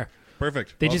 Yeah. in there."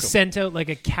 Perfect. They Welcome. just sent out like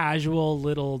a casual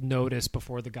little notice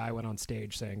before the guy went on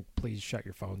stage saying, "Please shut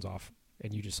your phones off."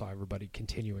 And you just saw everybody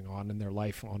continuing on in their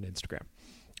life on Instagram.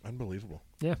 Unbelievable.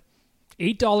 Yeah.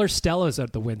 $8 Stella's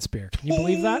at the Windspear. Can you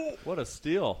believe that? What a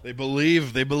steal. They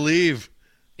believe. They believe.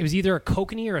 It was either a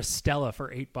Kokanee or a Stella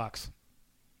for $8.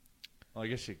 Well, I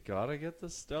guess you gotta get the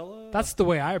Stella. That's the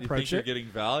way I You think approach you're it. getting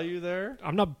value there.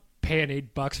 I'm not paying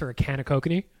 $8 for a can of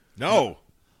Kokanee. No.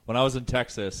 When I was in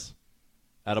Texas,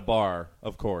 at a bar,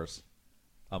 of course.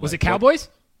 I'm Was like, it Cowboys?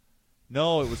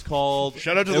 No, it was called.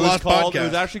 Shout out to it the was Lost called, It Podcast.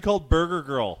 was actually called Burger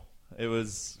Girl. It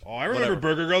was. Oh, I remember whatever.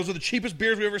 Burger Girls were the cheapest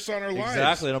beers we ever saw in our lives.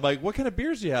 Exactly. And I'm like, what kind of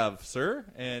beers do you have, sir?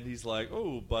 And he's like,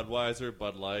 oh, Budweiser,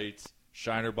 Bud Light,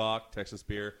 Shinerbach, Texas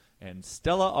beer, and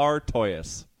Stella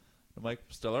Artois. I'm like,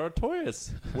 Stella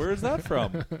Artois? Where is that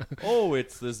from? Oh,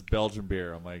 it's this Belgian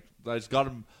beer. I'm like, I just got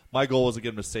him. My goal was to get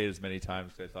him to say it as many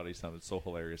times because I thought he sounded so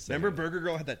hilarious. saying Remember it. Burger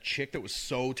Girl had that chick that was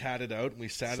so tatted out, and we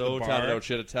sat So at the bar. tatted out.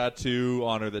 She had a tattoo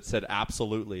on her that said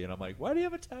absolutely. And I'm like, why do you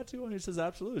have a tattoo on here that says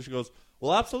absolutely? She goes,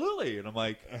 well, absolutely. And I'm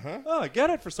like, oh, I get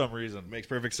it for some reason. Makes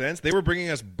perfect sense. They were bringing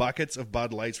us buckets of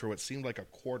Bud Lights for what seemed like a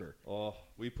quarter. Oh,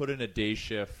 we put in a day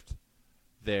shift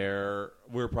there.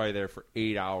 We were probably there for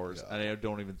 8 hours, and I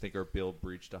don't even think our bill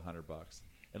breached $100.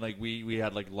 And like we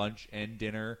had like lunch and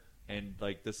dinner, and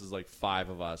like this is like 5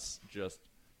 of us just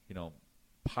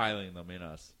piling them in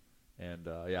us, and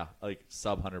yeah, like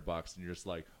sub $100, and you're just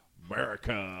like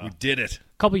America. We did it.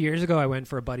 A couple years ago, I went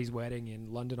for a buddy's wedding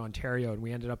in London, Ontario, and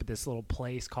we ended up at this little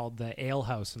place called the Ale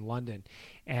House in London.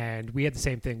 And we had the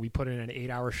same thing. We put in an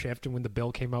 8-hour shift, and when the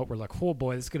bill came out, we're like, oh,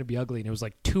 boy, this is going to be ugly. And it was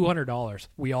like $200.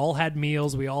 We all had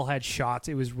meals. We all had shots.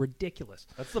 It was ridiculous.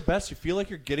 That's the best. You feel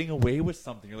like you're getting away with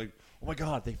something. You're like, oh my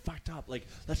god, they fucked up. Like,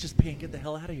 let's just pay and get the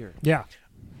hell out of here. Yeah.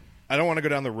 I don't want to go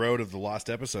down the road of the lost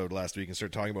episode last week and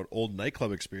start talking about old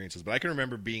nightclub experiences, but I can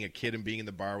remember being a kid and being in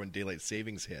the bar when daylight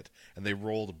savings hit and they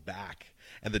rolled back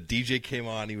and the DJ came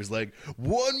on. He was like,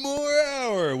 1 more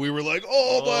hour. We were like,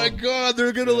 oh my God,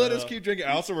 they're going to let us keep drinking.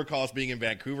 I also recall us being in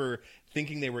Vancouver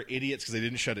thinking they were idiots because they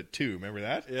didn't shut at 2. Remember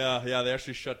that? Yeah, they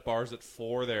actually shut bars at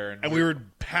 4 there. And we were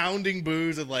pounding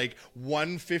booze at like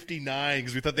 1:59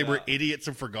 because we thought they were idiots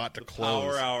and forgot to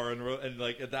close. Power hour. And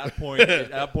like at that point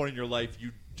in your life,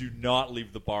 you do not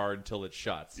leave the bar until it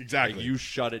shuts. Exactly. Like, you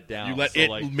shut it down. You let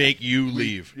it make you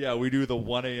leave. We do the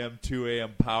 1 a.m., 2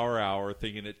 a.m. power hour,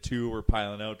 thinking at 2 we're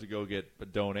piling out to go get a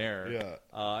Don't Air.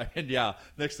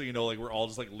 Next thing you know, like we're all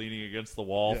just like leaning against the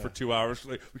wall for 2 hours.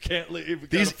 Like, we can't leave. We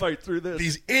gotta fight through this.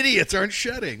 These idiots aren't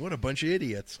shutting. What a bunch of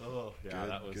idiots. Oh, yeah,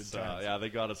 that was they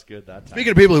got us good that time.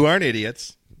 Speaking of people who aren't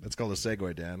idiots, that's called a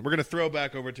segue, Dan. We're going to throw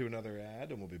back over to another ad,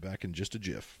 and we'll be back in just a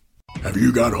jiff. Have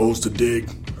you got holes to dig,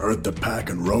 earth to pack,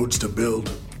 and roads to build?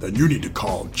 Then you need to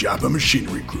call Japa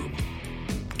Machinery Group.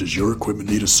 Does your equipment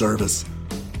need a service?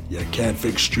 You can't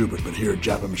fix stupid, but here at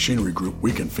Japa Machinery Group,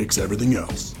 we can fix everything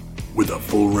else. With a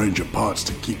full range of parts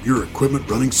to keep your equipment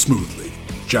running smoothly.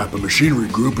 Japa Machinery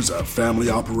Group is a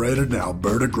family-operated and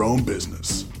Alberta-grown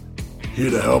business. Here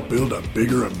to help build a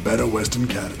bigger and better Western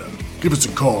Canada. Give us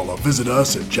a call or visit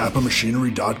us at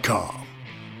japamachinery.com.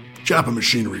 Japa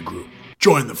Machinery Group.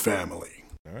 Join the family.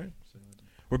 All right.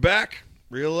 We're back.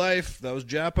 Real life. That was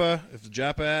Japa. If the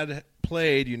Japa ad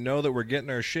played, you know that we're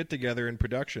getting our shit together in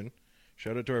production.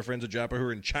 Shout out to our friends at Japa who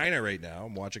are in China right now.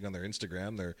 I'm watching on their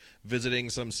Instagram. They're visiting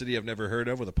some city I've never heard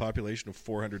of with a population of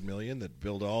 400 million that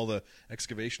build all the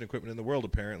excavation equipment in the world,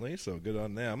 apparently. So good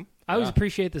on them. I always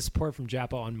appreciate the support from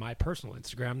Japa on my personal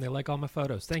Instagram. They like all my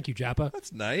photos. Thank you, Japa.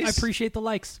 That's nice. I appreciate the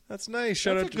likes. That's nice.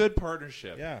 Shout That's out a good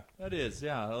partnership. Yeah. That is.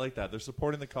 Yeah, I like that. They're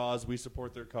supporting the cause. We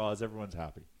support their cause. Everyone's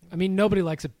happy. I mean, nobody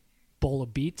likes a bowl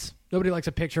of beets. Nobody likes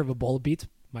a picture of a bowl of beets.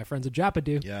 My friends at Japa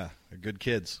do. Yeah, they're good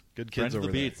kids. Good kids Friends over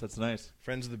of the there. Beats. That's nice.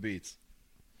 Friends of the Beats.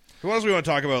 Who else we want to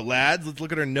talk about, lads? Let's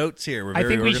look at our notes here. We're I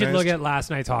very think we should organized. look at last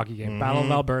night's hockey game. Battle of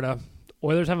Alberta.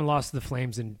 Oilers haven't lost to the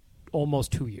Flames in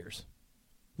almost 2 years.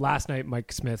 Last night,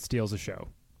 Mike Smith steals the show.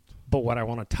 But what I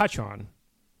want to touch on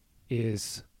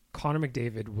is Connor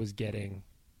McDavid was getting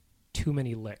too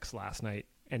many licks last night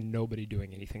and nobody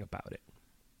doing anything about it.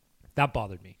 That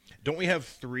bothered me. Don't we have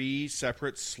 3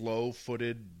 separate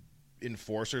slow-footed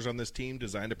enforcers on this team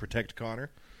designed to protect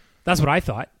Connor? That's what I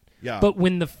thought. Yeah. But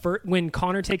when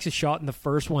Connor takes a shot and the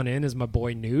first one in is my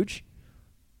boy Nuge,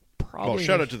 probably... Well,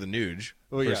 shout out to the Nuge,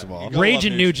 first of all. You Rage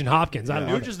love and Nuge and Hopkins. I love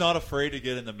Nuge it. is not afraid to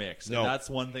get in the mix. No. And that's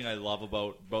one thing I love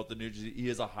about the Nuge. He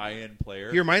is a high-end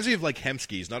player. He reminds me of like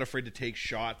Hemsky. He's not afraid to take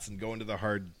shots and go into the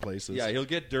hard places. Yeah, he'll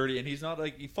get dirty, and he's not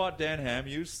like he fought Dan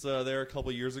Hamuse there a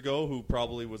couple years ago, who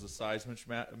probably was a size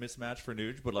mismatch for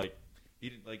Nuge, but like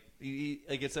he didn't like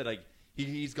I said, like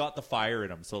he's got the fire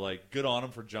in him. So like good on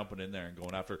him for jumping in there and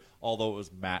going after. Although it was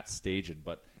Matt staging,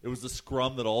 but it was the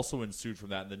scrum that also ensued from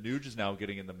that, and the Nuge is now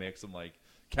getting in the mix, and like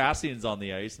Cassian's on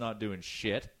the ice not doing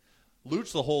shit.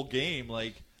 Luch the whole game,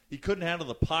 like he couldn't handle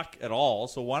the puck at all.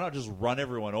 So why not just run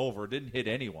everyone over? Didn't hit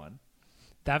anyone.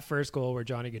 That first goal where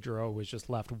Johnny Gaudreau was just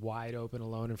left wide open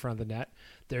alone in front of the net,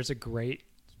 there's a great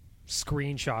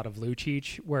screenshot of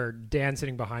Lucic where Dan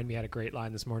sitting behind me had a great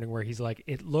line this morning where he's like,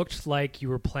 it looked like you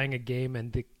were playing a game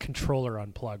and the controller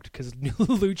unplugged because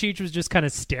Lucic was just kind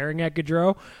of staring at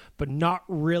Gaudreau but not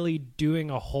really doing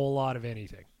a whole lot of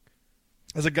anything.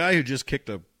 As a guy who just kicked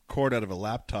a cord out of a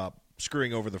laptop,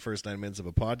 screwing over the first 9 minutes of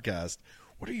a podcast,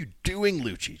 what are you doing,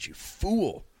 Lucic, you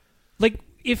fool? Like,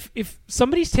 if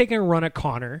somebody's taking a run at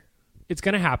Connor, it's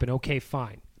going to happen. Okay,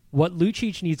 fine. What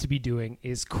Lucic needs to be doing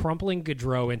is crumpling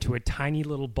Gaudreau into a tiny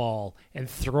little ball and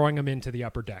throwing him into the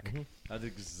upper deck. Mm-hmm. That's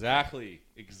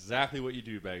exactly what you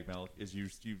do, Bag Milk, is you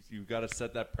got to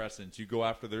set that precedent. You go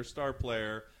after their star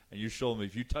player, and you show them,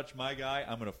 if you touch my guy,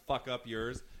 I'm going to fuck up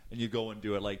yours, and you go and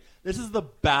do it. Like, this is the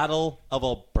Battle of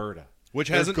Alberta. Which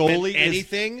Their hasn't been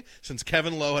anything since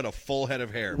Kevin Lowe had a full head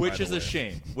of hair. Which by is the a way.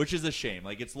 shame. Which is a shame.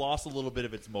 Like, it's lost a little bit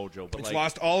of its mojo. But It's like,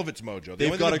 lost all of its mojo. The they've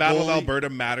only got thing the a Battle of goalie- Alberta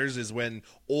matters is when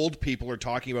old people are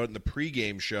talking about it in the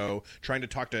pregame show, trying to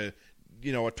talk to, a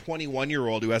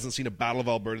 21-year-old who hasn't seen a Battle of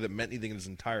Alberta that meant anything in his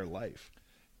entire life.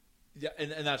 Yeah,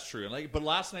 and that's true. And but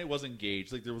last night was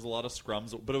engaged. Like, there was a lot of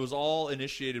scrums, but it was all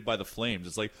initiated by the Flames.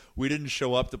 It's like we didn't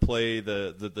show up to play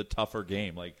the tougher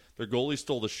game. Like, their goalie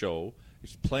stole the show.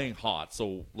 He's playing hot,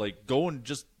 so like go and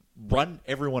just run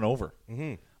everyone over.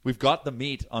 Mm-hmm. We've got the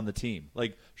meat on the team.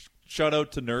 Like, shout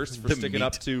out to Nurse for sticking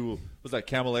up to, was that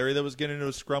Camilleri that was getting into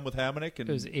a scrum with Hamonic? And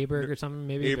It was Aberg or something,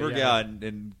 maybe. Aberg, yeah,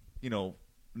 and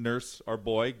Nurse, our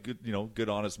boy, good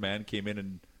honest man, came in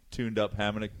and tuned up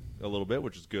Hamonic a little bit,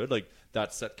 which is good. Like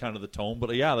that set kind of the tone.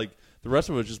 But yeah, like the rest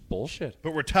of it was just bullshit.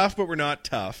 But we're tough, but we're not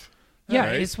tough. Yeah,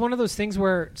 Right? it's one of those things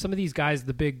where some of these guys,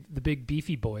 the big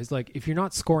beefy boys, like if you're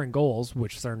not scoring goals,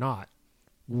 which they're not,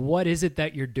 what is it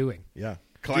that you're doing? Yeah. Do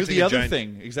Collecting the a other giant-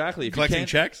 thing exactly. If you Collecting can't,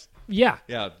 checks? Yeah.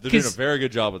 yeah, they're doing a 'Cause very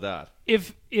good job with that.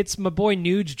 if it's my boy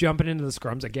Nuge jumping into the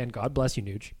scrums, again, God bless you,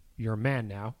 Nuge. You're a man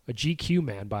now. A GQ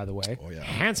man, by the way. Oh, yeah.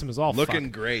 Handsome as all Looking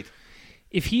fuck. great.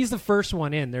 If he's the first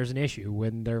one in, there's an issue.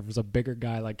 When there was a bigger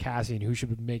guy like Cassian who should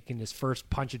be making his first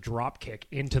punch a drop kick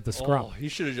into the scrum. Oh, he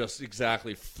should have just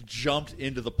jumped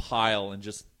into the pile and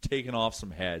just taken off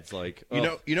some heads. Like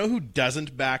You know who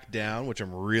doesn't back down, which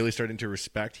I'm really starting to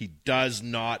respect? He does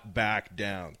not back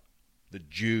down. The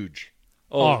Juge.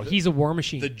 Oh, he's a war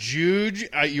machine. The Juge,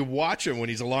 you watch him when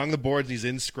he's along the boards, he's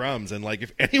in scrums, and like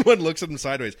if anyone looks at him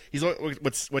sideways, he's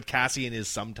what Cassian is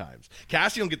sometimes.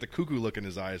 Cassian will get the cuckoo look in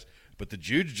his eyes, but the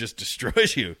Juge just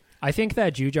destroys you. I think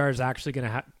that Jujar is actually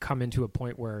going to come into a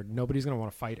point where nobody's going to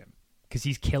want to fight him because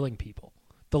he's killing people.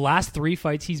 The last 3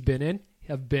 fights he's been in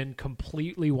have been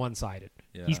completely one-sided.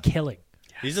 Yeah. He's killing.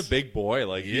 he's a big boy.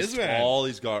 Like He he's is, man. tall.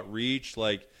 He's got reach.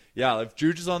 Like if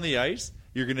Juge is on the ice,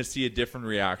 you're going to see a different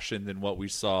reaction than what we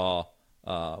saw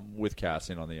with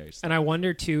Cassian on the ice. And I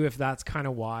wonder, too, if that's kind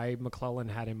of why McClellan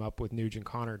had him up with Nuge and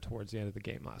Connor towards the end of the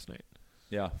game last night.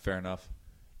 Yeah, fair enough.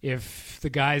 If the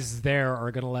guys there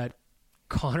are going to let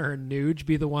Connor and Nuge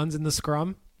be the ones in the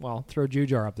scrum, well, throw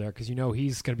Jujar up there because you know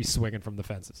he's going to be swinging from the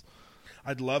fences.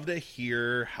 I'd love to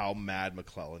hear how mad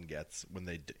McClellan gets when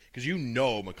they, because you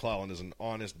know McClellan is an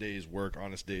honest day's work,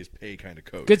 honest day's pay kind of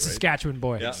coach. Good right? Saskatchewan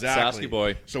boy. Yeah. Exactly. Sasky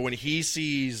boy. So when he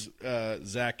sees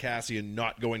Zach Cassian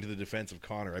not going to the defense of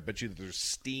Connor, I bet you that there's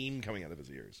steam coming out of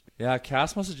his ears. Yeah,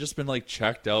 Cass must have just been like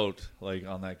checked out like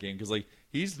on that game because like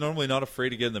he's normally not afraid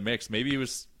to get in the mix. Maybe he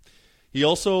was. He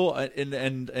also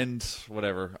and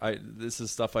whatever. This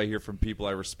is stuff I hear from people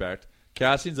I respect.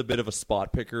 Cassian's a bit of a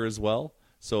spot picker as well.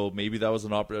 So maybe that was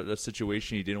a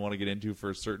situation he didn't want to get into for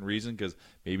a certain reason because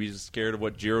maybe he's scared of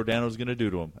what Giordano's going to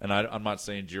do to him. And I'm not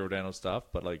saying Giordano stuff,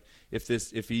 but like if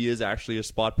he is actually a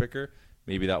spot picker,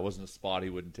 maybe that wasn't a spot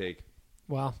he wouldn't take.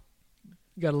 Well,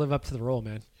 you got to live up to the role,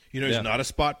 man. You know, Yeah. he's not a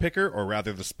spot picker, or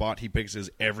rather, the spot he picks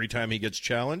is every time he gets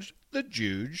challenged, the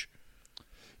Juge.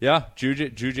 Yeah,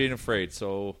 Juge ain't afraid.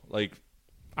 So like,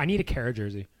 I need a Kara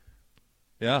jersey.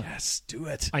 yeah. Yes, do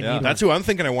it. I Yeah. need That's one. who I'm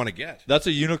thinking I want to get. That's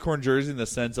a unicorn jersey in the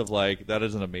sense of like that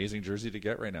is an amazing jersey to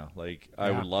get right now. Like I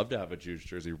Yeah. would love to have a Juge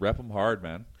jersey. Rep him hard,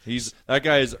 man. That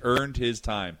guy has earned his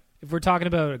time. If we're talking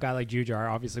about a guy like Jujar,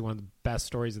 obviously one of the best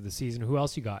stories of the season, who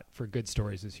else you got for good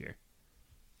stories this year?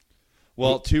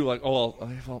 Well, too, like,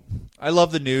 I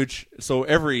love the Nuge. So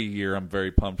every year I'm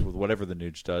very pumped with whatever the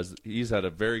Nuge does. He's had a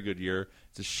very good year.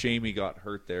 It's a shame he got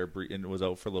hurt there and was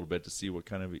out for a little bit to see what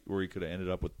kind of where he could have ended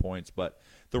up with points. But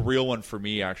the real one for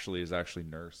me actually is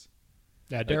Nurse.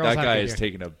 Yeah, Like, Daryl's that had a guy good is year.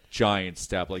 taking a giant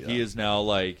step. Like he is now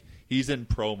like he's in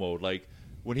pro mode. Like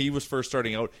when he was first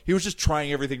starting out, he was just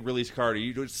trying everything really hard.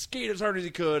 He would skate as hard as he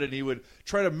could, and he would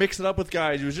try to mix it up with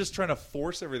guys. He was just trying to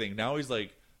force everything. Now he's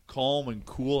like calm and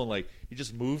cool, and like he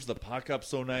just moves the puck up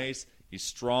so nice. He's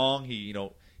strong. He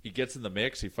gets in the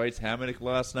mix. He fights Hamonic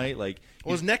last night. Like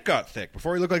Well, his neck got thick.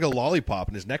 Before he looked like a lollipop,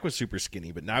 and his neck was super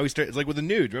skinny. But now it's like with the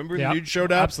Nude. Remember Yep, the Nude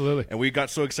showed up? absolutely. And we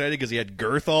got so excited because he had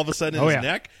girth all of a sudden in Oh, his yeah.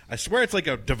 neck. I swear it's like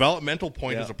a developmental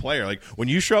point Yeah. as a player. Like when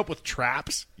you show up with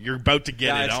traps, you're about to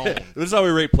get it on. this is how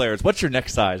we rate players. What's your neck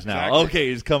size now? Exactly. Okay,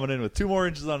 he's coming in with 2 more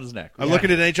inches on his neck. I'm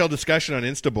looking at NHL discussion on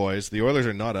Insta Boys. The Oilers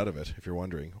are not out of it, if you're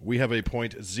wondering. We have a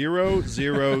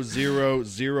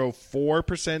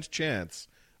 0.00004% chance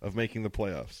of making the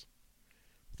playoffs.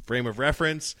 Frame of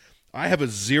reference, I have a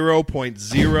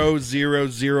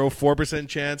 0.0004%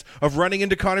 chance of running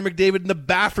into Connor McDavid in the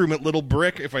bathroom at Little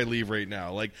Brick if I leave right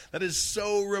now. Like, that is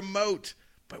so remote,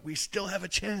 but we still have a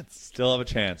chance. Still have a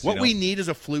chance. What we need is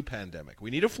a flu pandemic.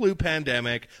 We need a flu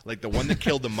pandemic like the one that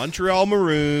killed the Montreal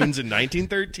Maroons in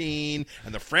 1913,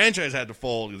 and the franchise had to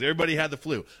fold because everybody had the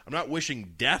flu. I'm not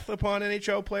wishing death upon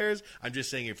NHL players. I'm just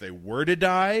saying if they were to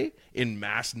die in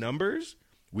mass numbers,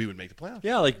 we would make the playoffs.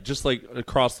 Yeah, like just like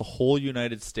across the whole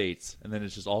United States, and then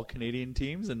it's just all Canadian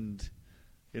teams, and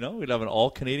we'd have an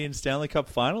all Canadian Stanley Cup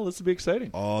final. This would be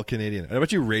exciting. All Canadian. I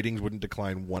bet you ratings wouldn't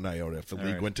decline one iota if the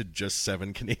league right. went to just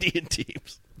 7 Canadian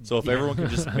teams. So if everyone could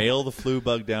just mail the flu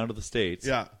bug down to the States,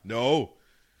 Yeah, no.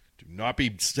 Do not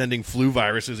be sending flu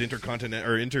viruses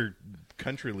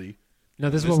intercountryly. No,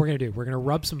 this is what we're going to do. We're going to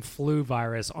rub some flu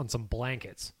virus on some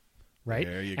blankets, right?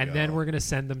 There you and go. then we're going to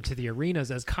send them to the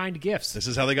arenas as kind gifts. This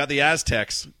is how they got the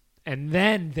Aztecs. And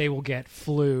then they will get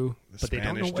flu, but they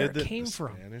don't know Spanish where did it the- came the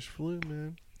from. Spanish flu,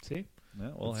 man. See? Yeah,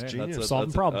 well, That's hey, genius.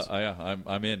 Solving problems. Yeah,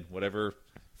 I'm in. Whatever.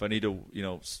 If I need to,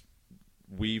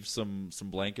 weave some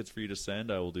blankets for you to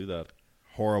send, I will do that.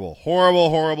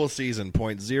 Horrible season.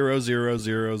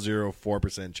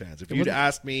 0.00004% chance. If you'd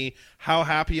asked me how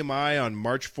happy am I on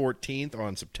March 14th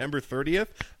on September 30th,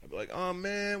 I'd be like, oh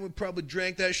man, we probably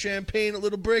drank that champagne a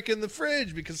little brick in the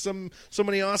fridge because so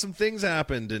many awesome things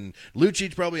happened, and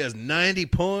Lucic probably has 90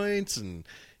 points, and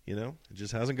it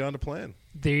just hasn't gone to plan.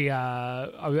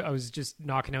 I was just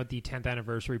knocking out the 10th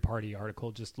anniversary party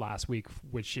article just last week,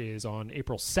 which is on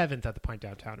April 7th at the Pint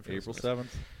Downtown. April 7th.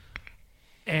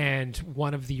 And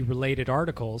one of the related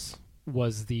articles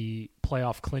was the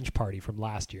playoff clinch party from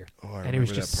last year. Oh, I and it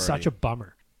was remember just that party. such a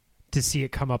bummer to see it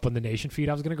come up on the Nation feed.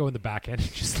 I was going to go in the back end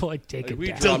and just take it We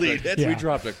down. Delete it. We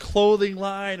dropped a clothing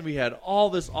line. We had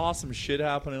all this awesome shit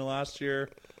happening last year,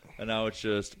 and now it's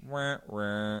just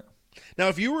Now,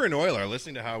 if you were an Oiler,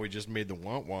 listening to how we just made the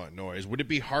want noise, would it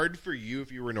be hard for you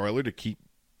if you were an Oiler to keep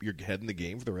your head in the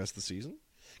game for the rest of the season?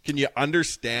 Can you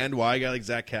understand why a guy like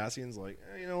Zach Cassian's like,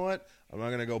 you know what? I'm not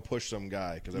going to go push some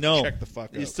guy because I have to check the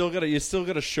fuck you out. still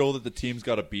gotta show that the team's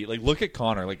got to beat. Like, look at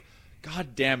Connor. Like,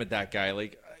 god damn it, that guy.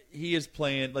 Like, he is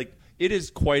playing. Like, it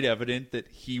is quite evident that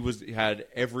he had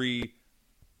every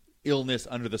illness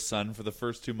under the sun for the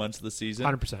first 2 months of the season.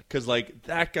 100%. Because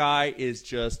that guy is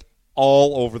just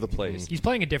all over the place. He's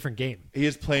playing a different game. He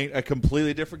is playing a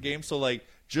completely different game. So,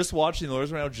 just watching the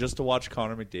Oilers right now, just to watch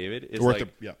Connor McDavid is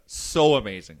so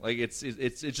amazing. Like, it's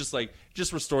just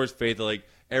just restores faith that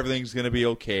everything's gonna be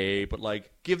okay. But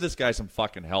give this guy some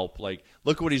fucking help. Look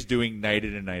at what he's doing night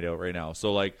in and night out right now.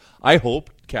 So I hope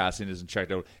Cassian isn't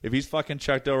checked out. If he's fucking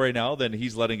checked out right now, then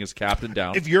he's letting his captain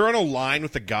down. If you're on a line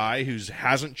with a guy who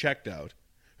hasn't checked out,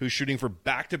 who's shooting for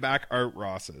back-to-back Art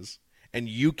Rosses, and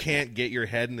you can't get your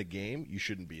head in the game, you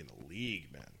shouldn't be in the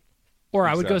league, man. Or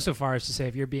I would go so far as to say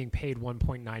if you're being paid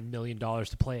 $1.9 million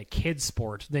to play a kid's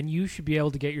sport, then you should be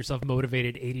able to get yourself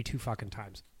motivated 82 fucking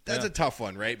times. That's a tough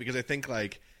one, right? Because I think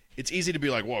it's easy to be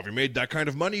like, well, if you made that kind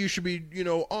of money, you should be,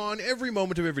 on every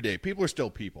moment of every day. People are still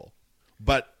people.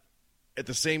 But at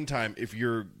the same time, if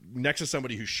you're next to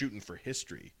somebody who's shooting for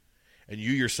history and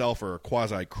you yourself are a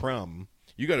quasi-crumb,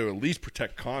 you got to at least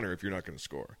protect Connor if you're not going to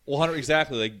score. Well, Hunter,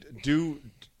 exactly. Do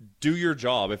your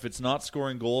job. If it's not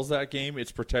scoring goals that game,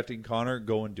 it's protecting Connor.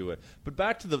 Go and do it. But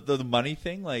back to the money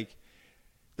thing,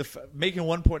 making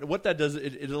 1 point. What that does,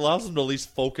 it allows them to at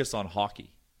least focus on hockey.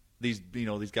 These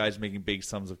guys making big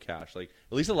sums of cash. At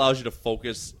least allows you to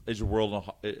focus as your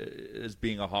world as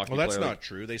being a hockey player. Well, that's not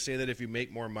true. They say that if you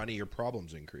make more money, your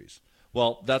problems increase.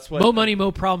 Well, that's what Mo money,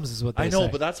 mo problems is what they say. I know,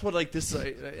 but that's what this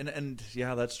and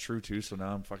yeah, that's true too. So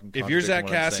now I'm fucking. If you're Zach contradicting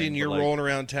what I'm Cassian, saying, you're but, rolling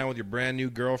around town with your brand new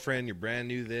girlfriend, your brand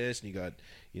new this, and you got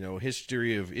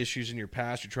history of issues in your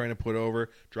past you're trying to put over,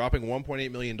 dropping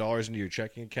 $1.8 million into your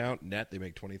checking account net, they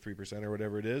make 23% or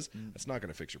whatever it is. That's not going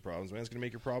to fix your problems, man. It's going to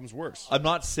make your problems worse. I'm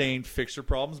not saying fix your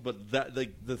problems, but that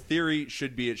the theory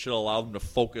should be it should allow them to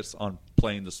focus on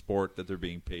playing the sport that they're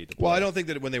being paid to play. Well, I don't think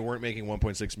that when they weren't making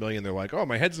 $1.6 million, they're like, oh,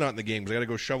 my head's not in the game because I got to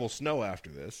go shovel snow after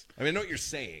this. I mean, I know what you're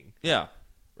saying. Yeah.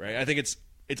 Right? I think it's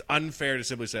unfair to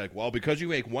simply say, well, because you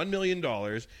make $1 million,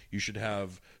 you should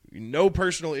have no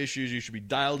personal issues. You should be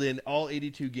dialed in all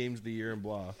 82 games of the year and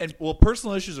blah. And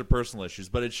personal issues are personal issues,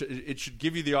 but it should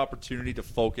give you the opportunity to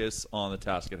focus on the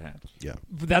task at hand. Yeah,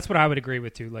 that's what I would agree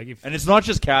with too. And it's not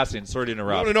just Cassian. Sorry to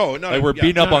interrupt. No. We're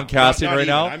beating up on Cassian right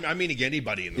now. I'm meaning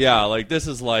anybody in the league. This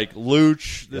is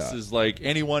Luch. This is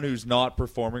anyone who's not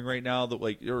performing right now that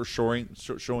or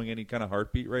showing any kind of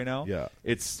heartbeat right now. Yeah,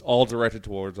 it's all directed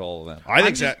towards all of them.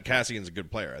 I think Cassian's a good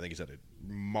player. I think he's had a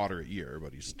moderate year,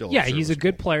 but he's still he's a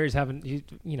good player. He's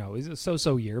a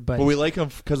so-so year, but we like him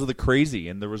because of the crazy,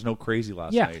 and there was no crazy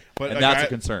last night, and that's a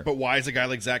concern. But why is a guy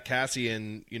like Zach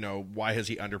Cassian? Why has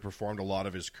he underperformed a lot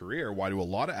of his career? Why do a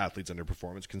lot of athletes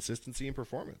underperform? It's consistency and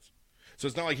performance. So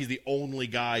it's not like he's the only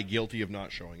guy guilty of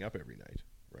not showing up every night,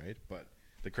 right? But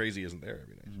the crazy isn't there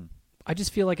every night. Mm-hmm. I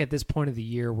just feel like at this point of the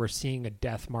year, we're seeing a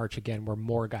death march again, where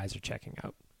more guys are checking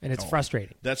out, and it's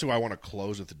frustrating. That's who I want to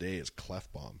close with today is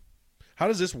Clefbaum. How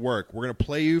does this work? We're going to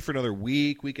play you for another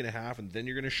week and a half, and then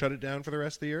you're going to shut it down for the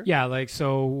rest of the year? Yeah,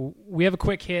 so we have a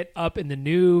quick hit up in the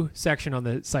new section on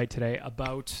the site today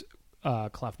about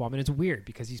Clefbaum, and it's weird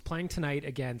because he's playing tonight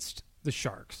against the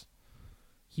Sharks.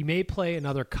 He may play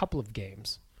another couple of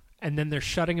games, and then they're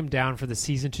shutting him down for the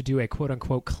season to do a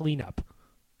quote-unquote cleanup,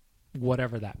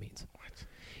 whatever that means. What?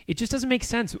 It just doesn't make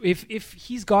sense. If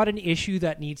he's got an issue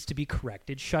that needs to be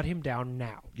corrected, shut him down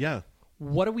now. Yeah.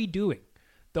 What are we doing?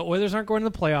 The Oilers aren't going to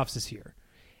the playoffs this year.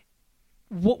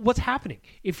 What's happening?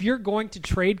 If you're going to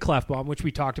trade Clefbaum, which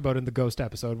we talked about in the Ghost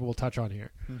episode, we'll touch on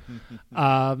here,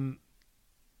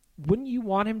 wouldn't you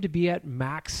want him to be at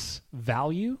max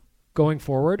value going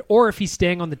forward? Or if he's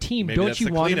staying on the team, Maybe don't that's you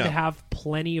the want him to cleanup. have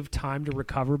plenty of time to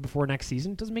recover before next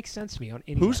season? It doesn't make sense to me on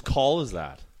any Whose level. call is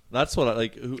that? That's what I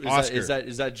like. Who, Oscar. is that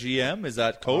GM? Is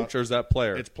that coach or is that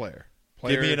player? It's player.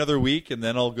 Give me another week and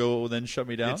then I'll go. Then shut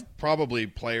me down. It's probably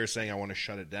player saying, I want to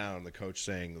shut it down, and the coach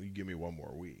saying, you give me one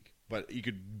more week. But you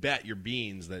could bet your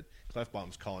beans that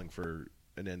Clefbaum's calling for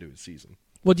an end to his season.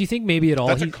 Well, do you think maybe at all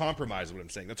That's a compromise, is what I'm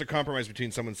saying. That's a compromise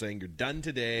between someone saying, you're done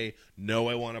today, no,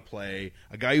 I want to play.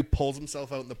 A guy who pulls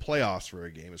himself out in the playoffs for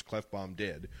a game, as Clefbaum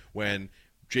did, when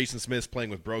Jason Smith's playing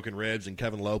with broken ribs and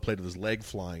Kevin Lowe played with his leg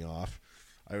flying off.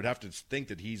 I would have to think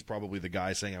that he's probably the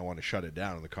guy saying, I want to shut it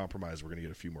down. And the compromise, we're going to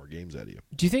get a few more games out of you.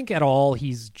 Do you think at all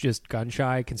he's just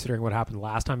gun-shy, considering what happened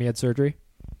last time he had surgery?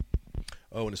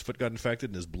 Oh, and his foot got infected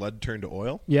and his blood turned to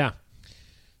oil? Yeah.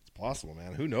 It's possible,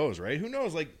 man. Who knows, right? Who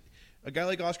knows? Like, a guy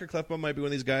like Oscar Clefbaum might be one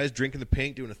of these guys drinking the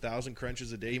paint, doing 1,000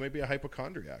 crunches a day. He might be a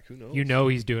hypochondriac. Who knows? You know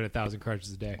he's doing 1,000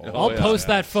 crunches a day. Oh, I'll yeah, post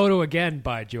yeah. that photo again,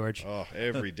 by George. Oh,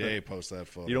 every day post that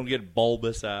photo. You don't get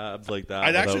bulbous abs like that.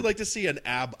 I'd actually without- like to see an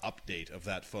ab update of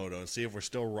that photo and see if we're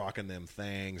still rocking them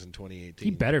thangs in 2018. He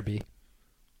better be.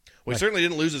 Well, he certainly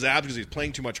didn't lose his abs because he's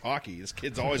playing too much hockey. This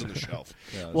kid's always on the shelf.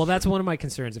 Well, that's one of my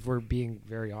concerns. If we're being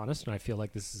very honest, and I feel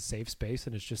like this is a safe space,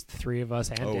 and it's just the three of us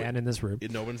and Dan in this room.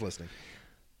 No one's listening.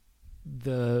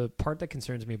 The part that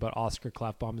concerns me about Oscar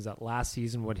Clefbaum is that last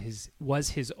season was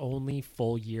his only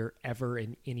full year ever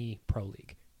in any pro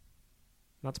league.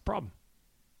 That's a problem.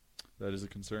 That is a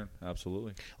concern.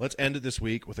 Absolutely. Let's end it this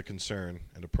week with a concern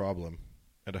and a problem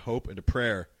and a hope and a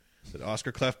prayer that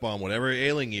Oscar Clefbaum, whatever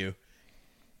ailing you,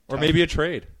 Or maybe a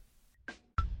trade.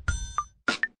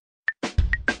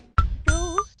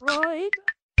 Destroyed.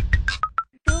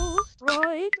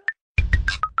 Destroyed.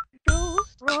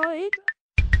 Destroyed.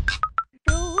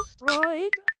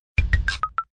 Destroyed.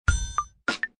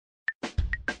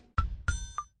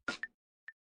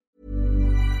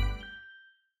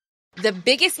 The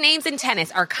biggest names in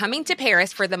tennis are coming to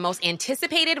Paris for the most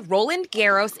anticipated Roland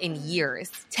Garros in years.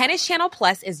 Tennis Channel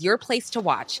Plus is your place to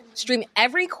watch. Stream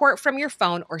every court from your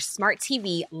phone or smart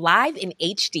TV live in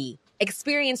HD.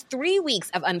 Experience 3 weeks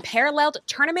of unparalleled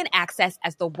tournament access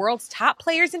as the world's top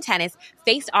players in tennis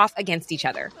face off against each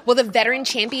other. Will the veteran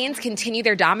champions continue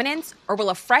their dominance, or will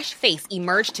a fresh face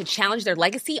emerge to challenge their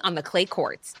legacy on the clay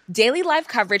courts? Daily live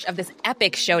coverage of this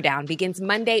epic showdown begins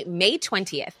Monday, May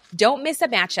 20th. Don't miss a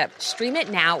matchup. Stream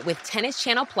it now with Tennis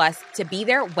Channel Plus to be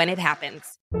there when it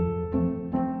happens.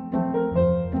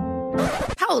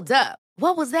 Hold up.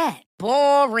 What was that?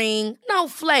 Boring. No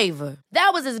flavor.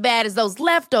 That was as bad as those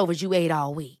leftovers you ate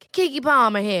all week. Keke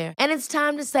Palmer here, and it's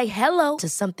time to say hello to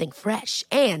something fresh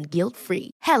and guilt-free.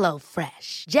 Hello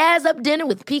Fresh. Jazz up dinner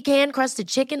with pecan-crusted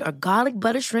chicken or garlic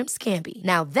butter shrimp scampi.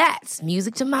 Now that's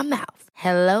music to my mouth.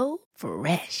 Hello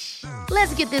Fresh.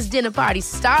 Let's get this dinner party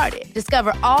started.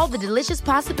 Discover all the delicious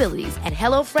possibilities at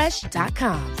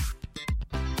HelloFresh.com.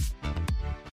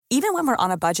 Even when we're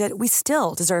on a budget, we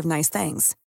still deserve nice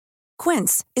things.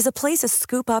 Quince is a place to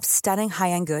scoop up stunning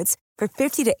high-end goods for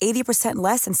 50 to 80%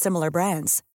 less than similar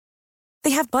brands.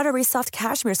 They have buttery soft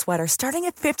cashmere sweaters starting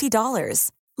at $50,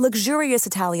 luxurious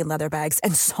Italian leather bags,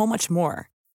 and so much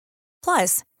more.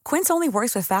 Plus, Quince only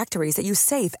works with factories that use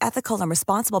safe, ethical, and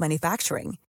responsible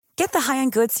manufacturing. Get the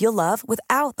high-end goods you'll love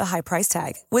without the high price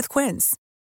tag with Quince.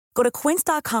 Go to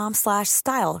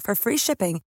quince.com/style for free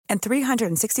shipping and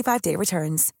 365-day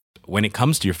returns. When it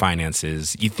comes to your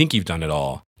finances, you think you've done it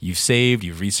all. You've saved,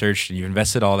 you've researched, and you've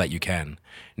invested all that you can.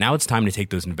 Now it's time to take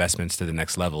those investments to the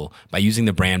next level by using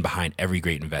the brand behind every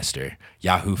great investor,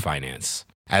 Yahoo Finance.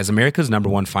 As America's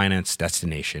 #1 finance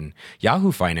destination,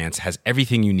 Yahoo Finance has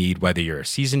everything you need, whether you're a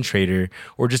seasoned trader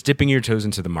or just dipping your toes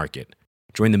into the market.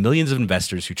 Join the millions of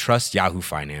investors who trust Yahoo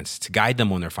Finance to guide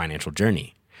them on their financial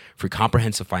journey. For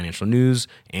comprehensive financial news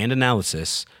and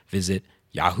analysis, visit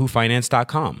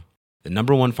yahoofinance.com, the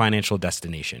 #1 financial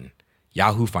destination,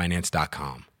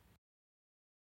 yahoofinance.com.